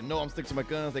opposed to like, no, I'm sticking to my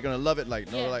guns. They're gonna love it.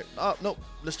 Like, no, Yeah. like, oh no,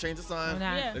 let's change the sign.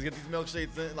 Yeah. Let's get these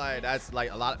milkshakes in. Like, that's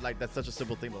like a lot. Like, that's such a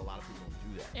simple thing, but a lot of people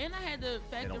don't do that. And I had to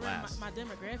factor don't in last. my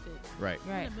demographic. Right.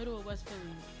 I'm in the middle of West Philly,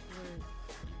 where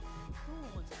no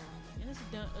one wants to go. And it's a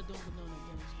Dunkin' Donuts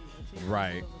down the street.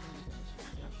 Right.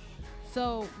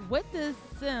 So what does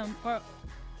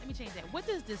let me change that. What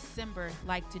does December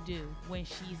like to do when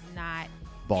she's not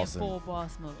Bossing. in full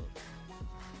boss mode?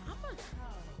 I'm a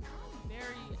child. I'm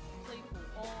very playful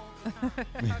all the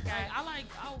time. Okay.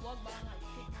 I'll walk by and like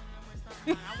kick one of them or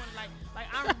something. Like, I want to like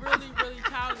I'm really, really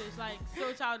childish, like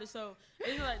so childish. So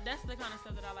it's like that's the kind of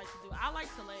stuff that I like to do. I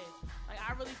like to laugh. Like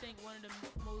I really think one of the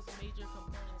most major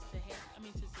components to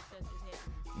success is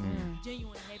happiness.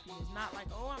 Genuine happiness, not like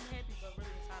I'm happy, but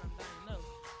really inside I'm dying. No,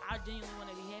 I genuinely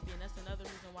want to be happy, and that's another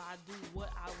reason why I do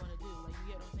what I want to do. Like you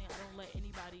get what I'm saying? I don't let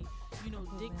anybody,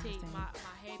 dictate my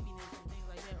happiness and things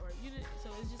like that. Or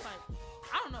so it's just like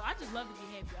I don't know. I just love to be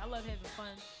happy. I love having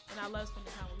fun, and I love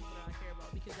spending time with people that I care about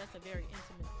because that's a very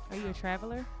intimate. Are you a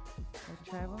traveler? Like to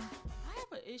travel? I have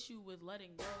an issue with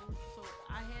letting go, so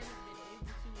I haven't been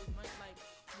able to as much. Like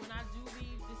when I do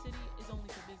leave the city, it's only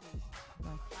for business.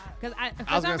 Because I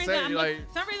was gonna say,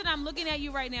 some reason I'm looking at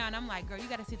you right now, and I'm like, girl, you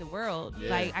got to see the world. Yeah.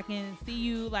 Like I can see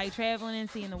you like traveling and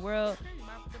seeing the world. It's crazy.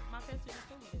 My pastor just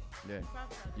told me that. Yeah. He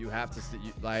prophesied You that. have to see,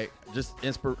 like, just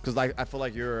because like I feel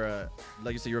like you're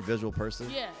like you said, you're a visual person.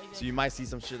 Yeah, So exactly. you might see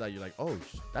some shit that you're like, oh,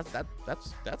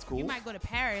 that's cool. You might go to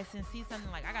Paris and see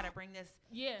something like I got to bring this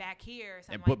Yeah. back here or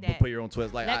something and like that. put your own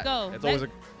twist. Like, Let go. It's Let-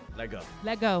 always let go.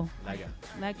 Let go. Let go.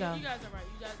 Let go. You guys are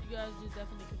right. You guys just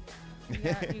definitely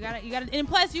commit. You gotta, and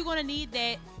plus you're gonna need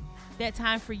that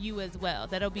time for you as well.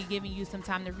 That'll be giving you some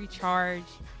time to recharge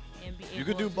and be. You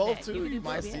could do able to both that. too. can You do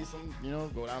might both, see yeah.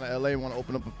 some, go down to LA, want to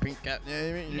open up a pink cap. You know what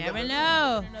I mean? You never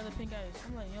know. Another pink eyes.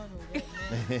 I'm like, y'all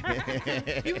know that,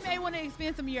 man. You may want to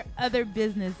expand some of your other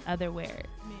business otherwhere,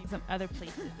 Me. some other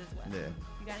places as well. Yeah.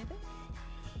 You got anything?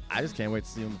 I just can't wait to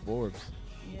see them in Forbes.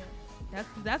 Yeah.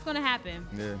 That's gonna happen.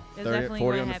 Yeah. It's 30, definitely 40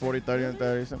 gonna on the happen. 40, 30 on the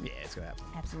 30, something. Yeah, it's gonna happen.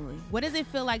 Absolutely. What does it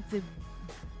feel like to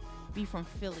be from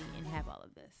Philly and have all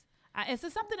of this? It's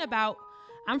just something about.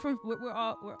 We're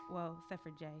all well, except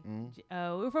for Jay.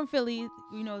 We're from Philly.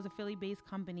 It's a Philly-based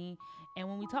company, and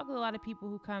when we talk to a lot of people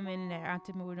who come in that are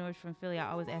entrepreneurs from Philly,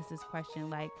 I always ask this question: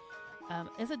 like,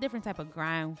 it's a different type of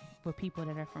grind for people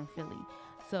that are from Philly.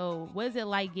 So, what is it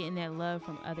like getting that love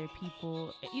from other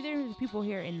people, either people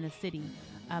here in the city,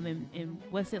 and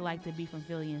what's it like to be from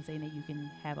Philly and saying that you can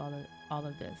have all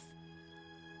of this?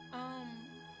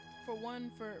 For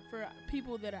one, for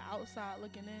people that are outside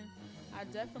looking in, I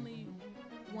definitely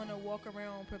want to walk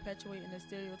around perpetuating the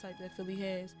stereotype that Philly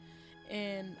has,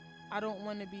 and I don't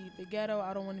want to be the ghetto.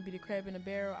 I don't want to be the crab in the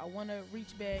barrel. I want to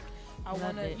reach back. I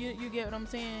want to. You get what I'm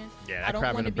saying? Yeah, I that don't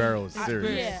crab in wanna the barrel is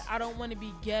serious. Yeah, I don't want to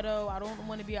be ghetto. I don't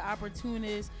want to be an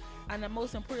opportunist. And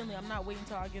most importantly, I'm not waiting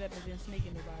until I get up and then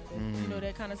snaking nobody.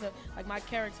 That kind of stuff. Like my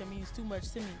character means too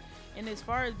much to me. And as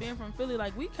far as being from Philly,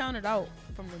 like we counted out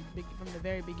from the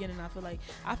very beginning. I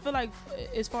feel like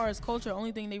as far as culture,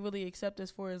 only thing they really accept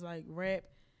us for is like rap.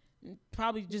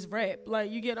 Probably just rap.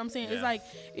 Like you get what I'm saying? Yeah. It's like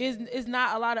it's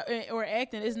not a lot of or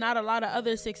acting. It's not a lot of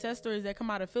other success stories that come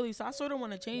out of Philly. So I sort of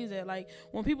want to change that. Like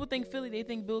when people think Philly, they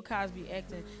think Bill Cosby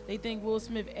acting. They think Will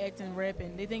Smith acting,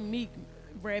 rapping. They think Meek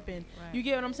rapping. Right. You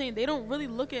get what I'm saying? They don't really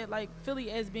look at like Philly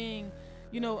as being,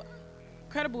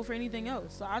 credible for anything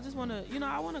else. So I just want to,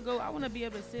 I want to be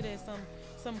able to sit at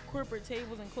some corporate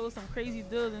tables and close some crazy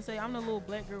deals and say I'm the little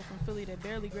black girl from Philly that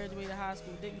barely graduated high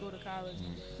school, didn't go to college.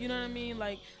 You know what I mean?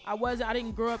 Like I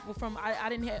didn't grow up I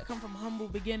didn't come from humble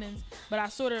beginnings, but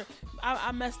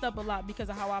I messed up a lot because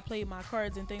of how I played my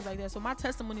cards and things like that. So my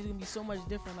testimony is gonna be so much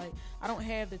different. Like I don't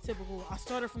have the typical. I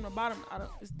started from the bottom.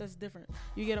 That's different.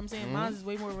 You get what I'm saying? Mine is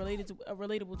way more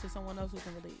relatable to someone else who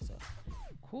can relate. So.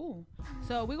 Cool.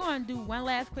 So we're going to do one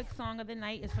last quick song of the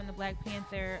night. It's from the Black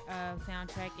Panther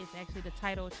soundtrack. It's actually the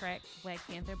title track, Black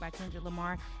Panther by Kendrick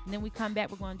Lamar. And then we come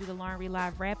back, we're going to do the Lauren Reed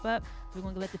Live wrap-up. We're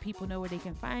going to let the people know where they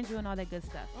can find you and all that good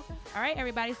stuff. Okay. All right,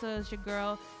 everybody. So it's your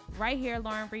girl right here,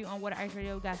 Lauren Reed on Water Ice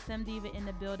Radio. We got Sim Diva in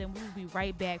the building. We will be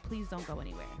right back. Please don't go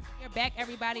anywhere. You're back,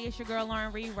 everybody. It's your girl,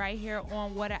 Lauren Reed, right here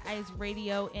on Water Ice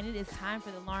Radio. And it is time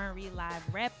for the Lauren Reed Live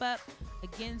wrap-up.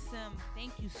 Again, Sim,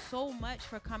 thank you so much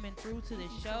for coming through to the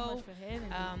Thank you show. so much for having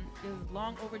me. It was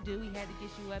long overdue. We had to get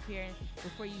you up here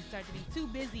before you start to be too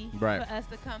busy Right. for us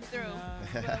to come through.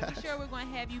 But we're sure we're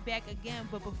going to have you back again.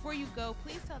 But before you go,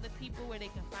 please tell the people where they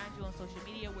can find you on social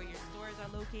media, where your stores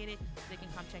are located, so they can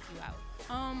come check you out.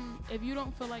 If you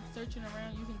don't feel like searching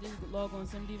around, you can just log on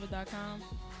simdiva.com.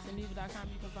 Simdiva.com,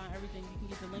 you can find everything. You can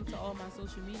get the link to all my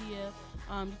social media.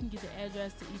 You can get the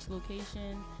address to each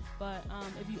location. But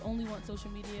if you only want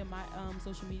social media, my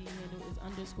social media handle is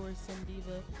 _Simdiva,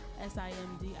 SIMDIVA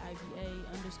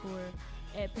 _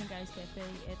 at Pink Ice Cafe,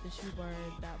 at the Shoe Bar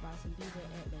by Simdiva,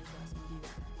 at Simdiva.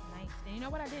 Nice. And you know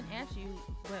what? I didn't ask you,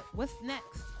 but what's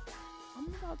next? I'm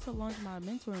about to launch my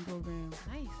mentoring program.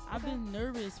 Nice. I've been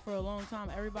nervous for a long time.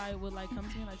 Everybody would like come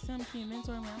to me like, Sim, can you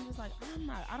mentor me? I'm just like,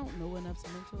 I don't know enough to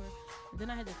mentor. And then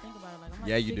I had to think about it. Like, I'm like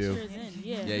Yeah, you 6 do. years in.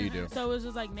 Yeah. Yeah, you do. So it's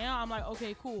just like now I'm like,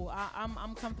 okay, cool.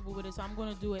 I'm comfortable with it. So I'm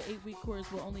going to do an 8-week course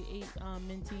with only 8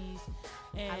 mentees.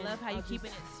 And I love how I'll you're just-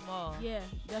 keeping it small. Yeah,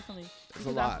 definitely. It's a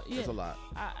Because lot. yeah. It's a lot.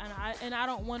 I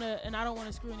don't want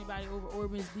to screw anybody over or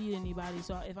mislead anybody.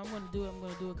 So if I'm going to do it, I'm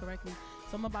going to do it correctly.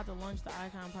 So I'm about to launch the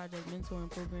Icon Project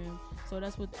mentoring program. So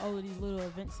that's with all of these little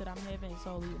events that I'm having. It's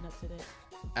all leading up to that.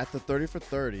 At the 30 for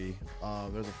 30,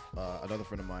 there's another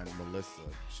friend of mine, Melissa.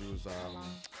 She was,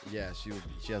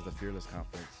 she has the Fearless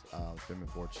Conference, Femme and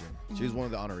Fortune. She was one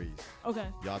of the honorees. Okay.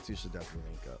 Y'all two should definitely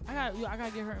link up. I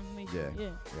gotta get her information. Yeah,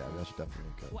 y'all should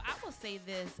definitely link up. Well, I will say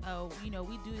this.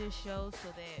 We do this show so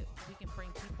that we can bring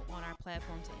people on our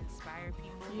platform to inspire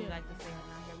people. We Yeah. like to say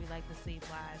around here, we like to save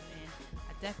lives, and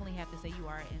I definitely have to say you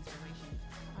are an inspiration.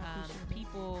 I appreciate that.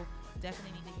 People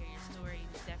definitely need to hear your story.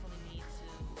 Definitely need to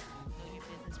know your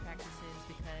business practices,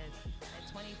 because at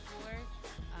 24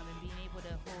 and being able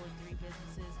to hold 3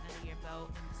 businesses under your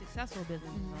belt and successful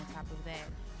businesses on top of that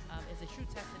is a true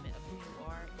testament of who you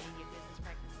are and your business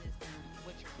practices and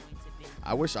what you're going to be.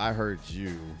 I wish I heard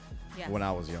you Yes. when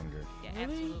I was younger. Yeah, Really?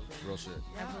 absolutely. Real shit.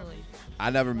 Absolutely. I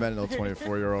never met no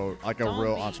 24-year-old, like a Don't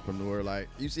real be. entrepreneur. Like,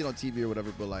 you see it on TV or whatever,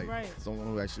 but like Right. someone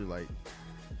who actually like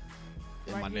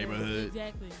in Right my here. neighborhood.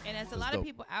 Exactly. And there's a That's lot dope. of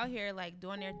people out here like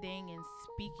doing their thing and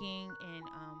speaking and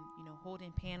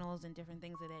holding panels and different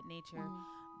things of that nature.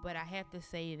 But I have to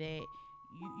say that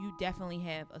you definitely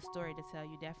have a story to tell.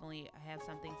 You definitely have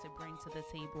something to bring to the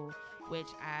table, which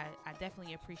I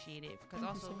definitely appreciate it, because Thank you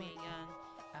also so being much. young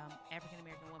African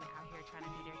American woman out here trying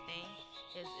to do their thing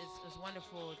is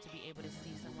wonderful to be able to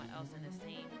see someone else in the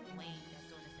same lane that's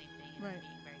doing the same thing and Right.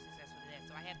 being very successful at that.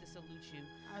 So I have to salute you.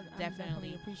 I'm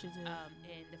Definitely. definitely appreciative.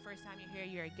 And the first time you're here,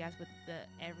 you're a guest, but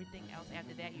everything else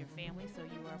after that, your family. So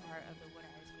you are a part of the Water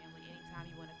Ice family. Anytime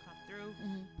you want to come through,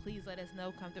 please let us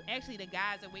know. Come through. Actually, the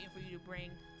guys are waiting for you to bring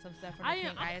some stuff from the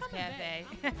Pink Ice Cafe.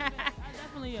 I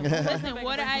definitely am. Listen,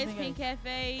 Water Ice Pink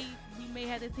Cafe, we may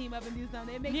have to team up and do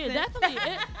something. It makes sense.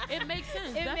 definitely. It makes sense.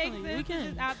 It definitely. makes sense. We can.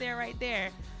 It's out there right there.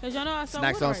 Cause y'all know I saw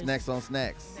Snacks Water on Ice. snacks on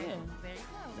snacks. Yeah. There you go.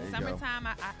 There you go. Summertime,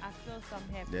 I feel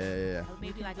something happening. Yeah.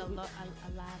 Maybe like a live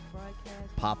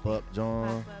broadcast. Pop up,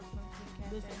 John. Pop up from Pink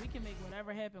Cafe. Listen, we can make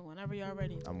whatever happen whenever y'all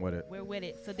ready. I'm with it. We're with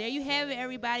it. So there you have it,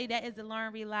 everybody. That is the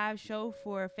Lauren Reed Live Show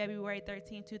for February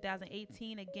 13,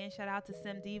 2018. Again, shout out to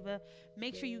Simdiva.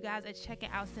 Make sure you guys are checking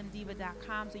out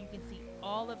simdiva.com so you can see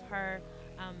all of her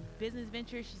business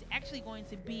ventures. She's actually going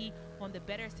to be on the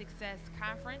Better Success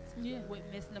Conference with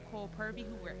Miss Nicole Purvey,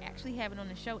 who we're actually having on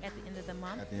the show at the end of the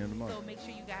month. At the end of the month. So make sure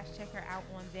you guys check her out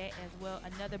on that as well.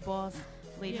 Another boss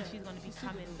lady. Yeah, She's going to be she's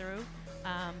super coming good. through.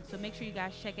 So make sure you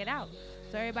guys check it out.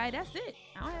 So everybody, that's it.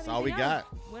 I don't have That's all we anything else.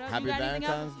 got. What else? Happy You got anything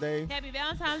else? Valentine's Day. Happy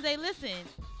Valentine's Day. Listen,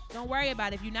 don't worry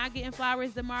about it. If you're not getting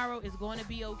flowers tomorrow, it's going to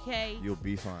be okay. You'll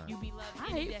be fine. You be loved.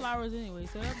 I any hate day. flowers anyway,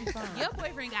 so that'll be fine. Your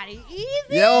boyfriend got it easy.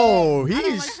 Yo, I don't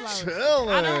he's like flowers. chilling.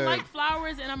 I don't like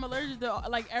flowers, and I'm allergic to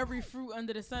like every fruit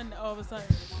under the sun. All of a sudden,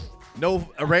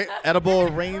 No edible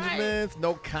arrangements,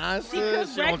 no concerts,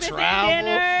 you don't breakfast and travel.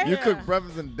 dinner. You cook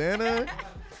breakfast and dinner.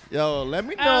 Yo, let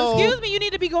me know. Excuse me, you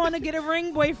need to be going to get a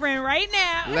ring boyfriend right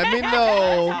now. Let me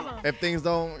know if things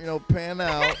don't, pan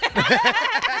out.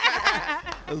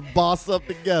 Let's boss up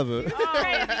together.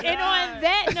 And on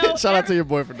that note, Shout out to your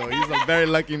boyfriend though. He's a very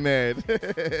lucky man.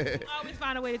 always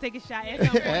find a way to take a shot at some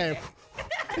point. Hey,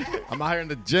 I'm out here in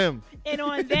the gym. And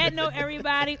on that note,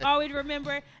 everybody, always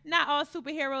remember, not all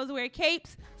superheroes wear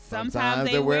capes. Sometimes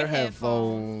they wear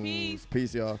headphones. Peace.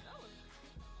 Peace, y'all.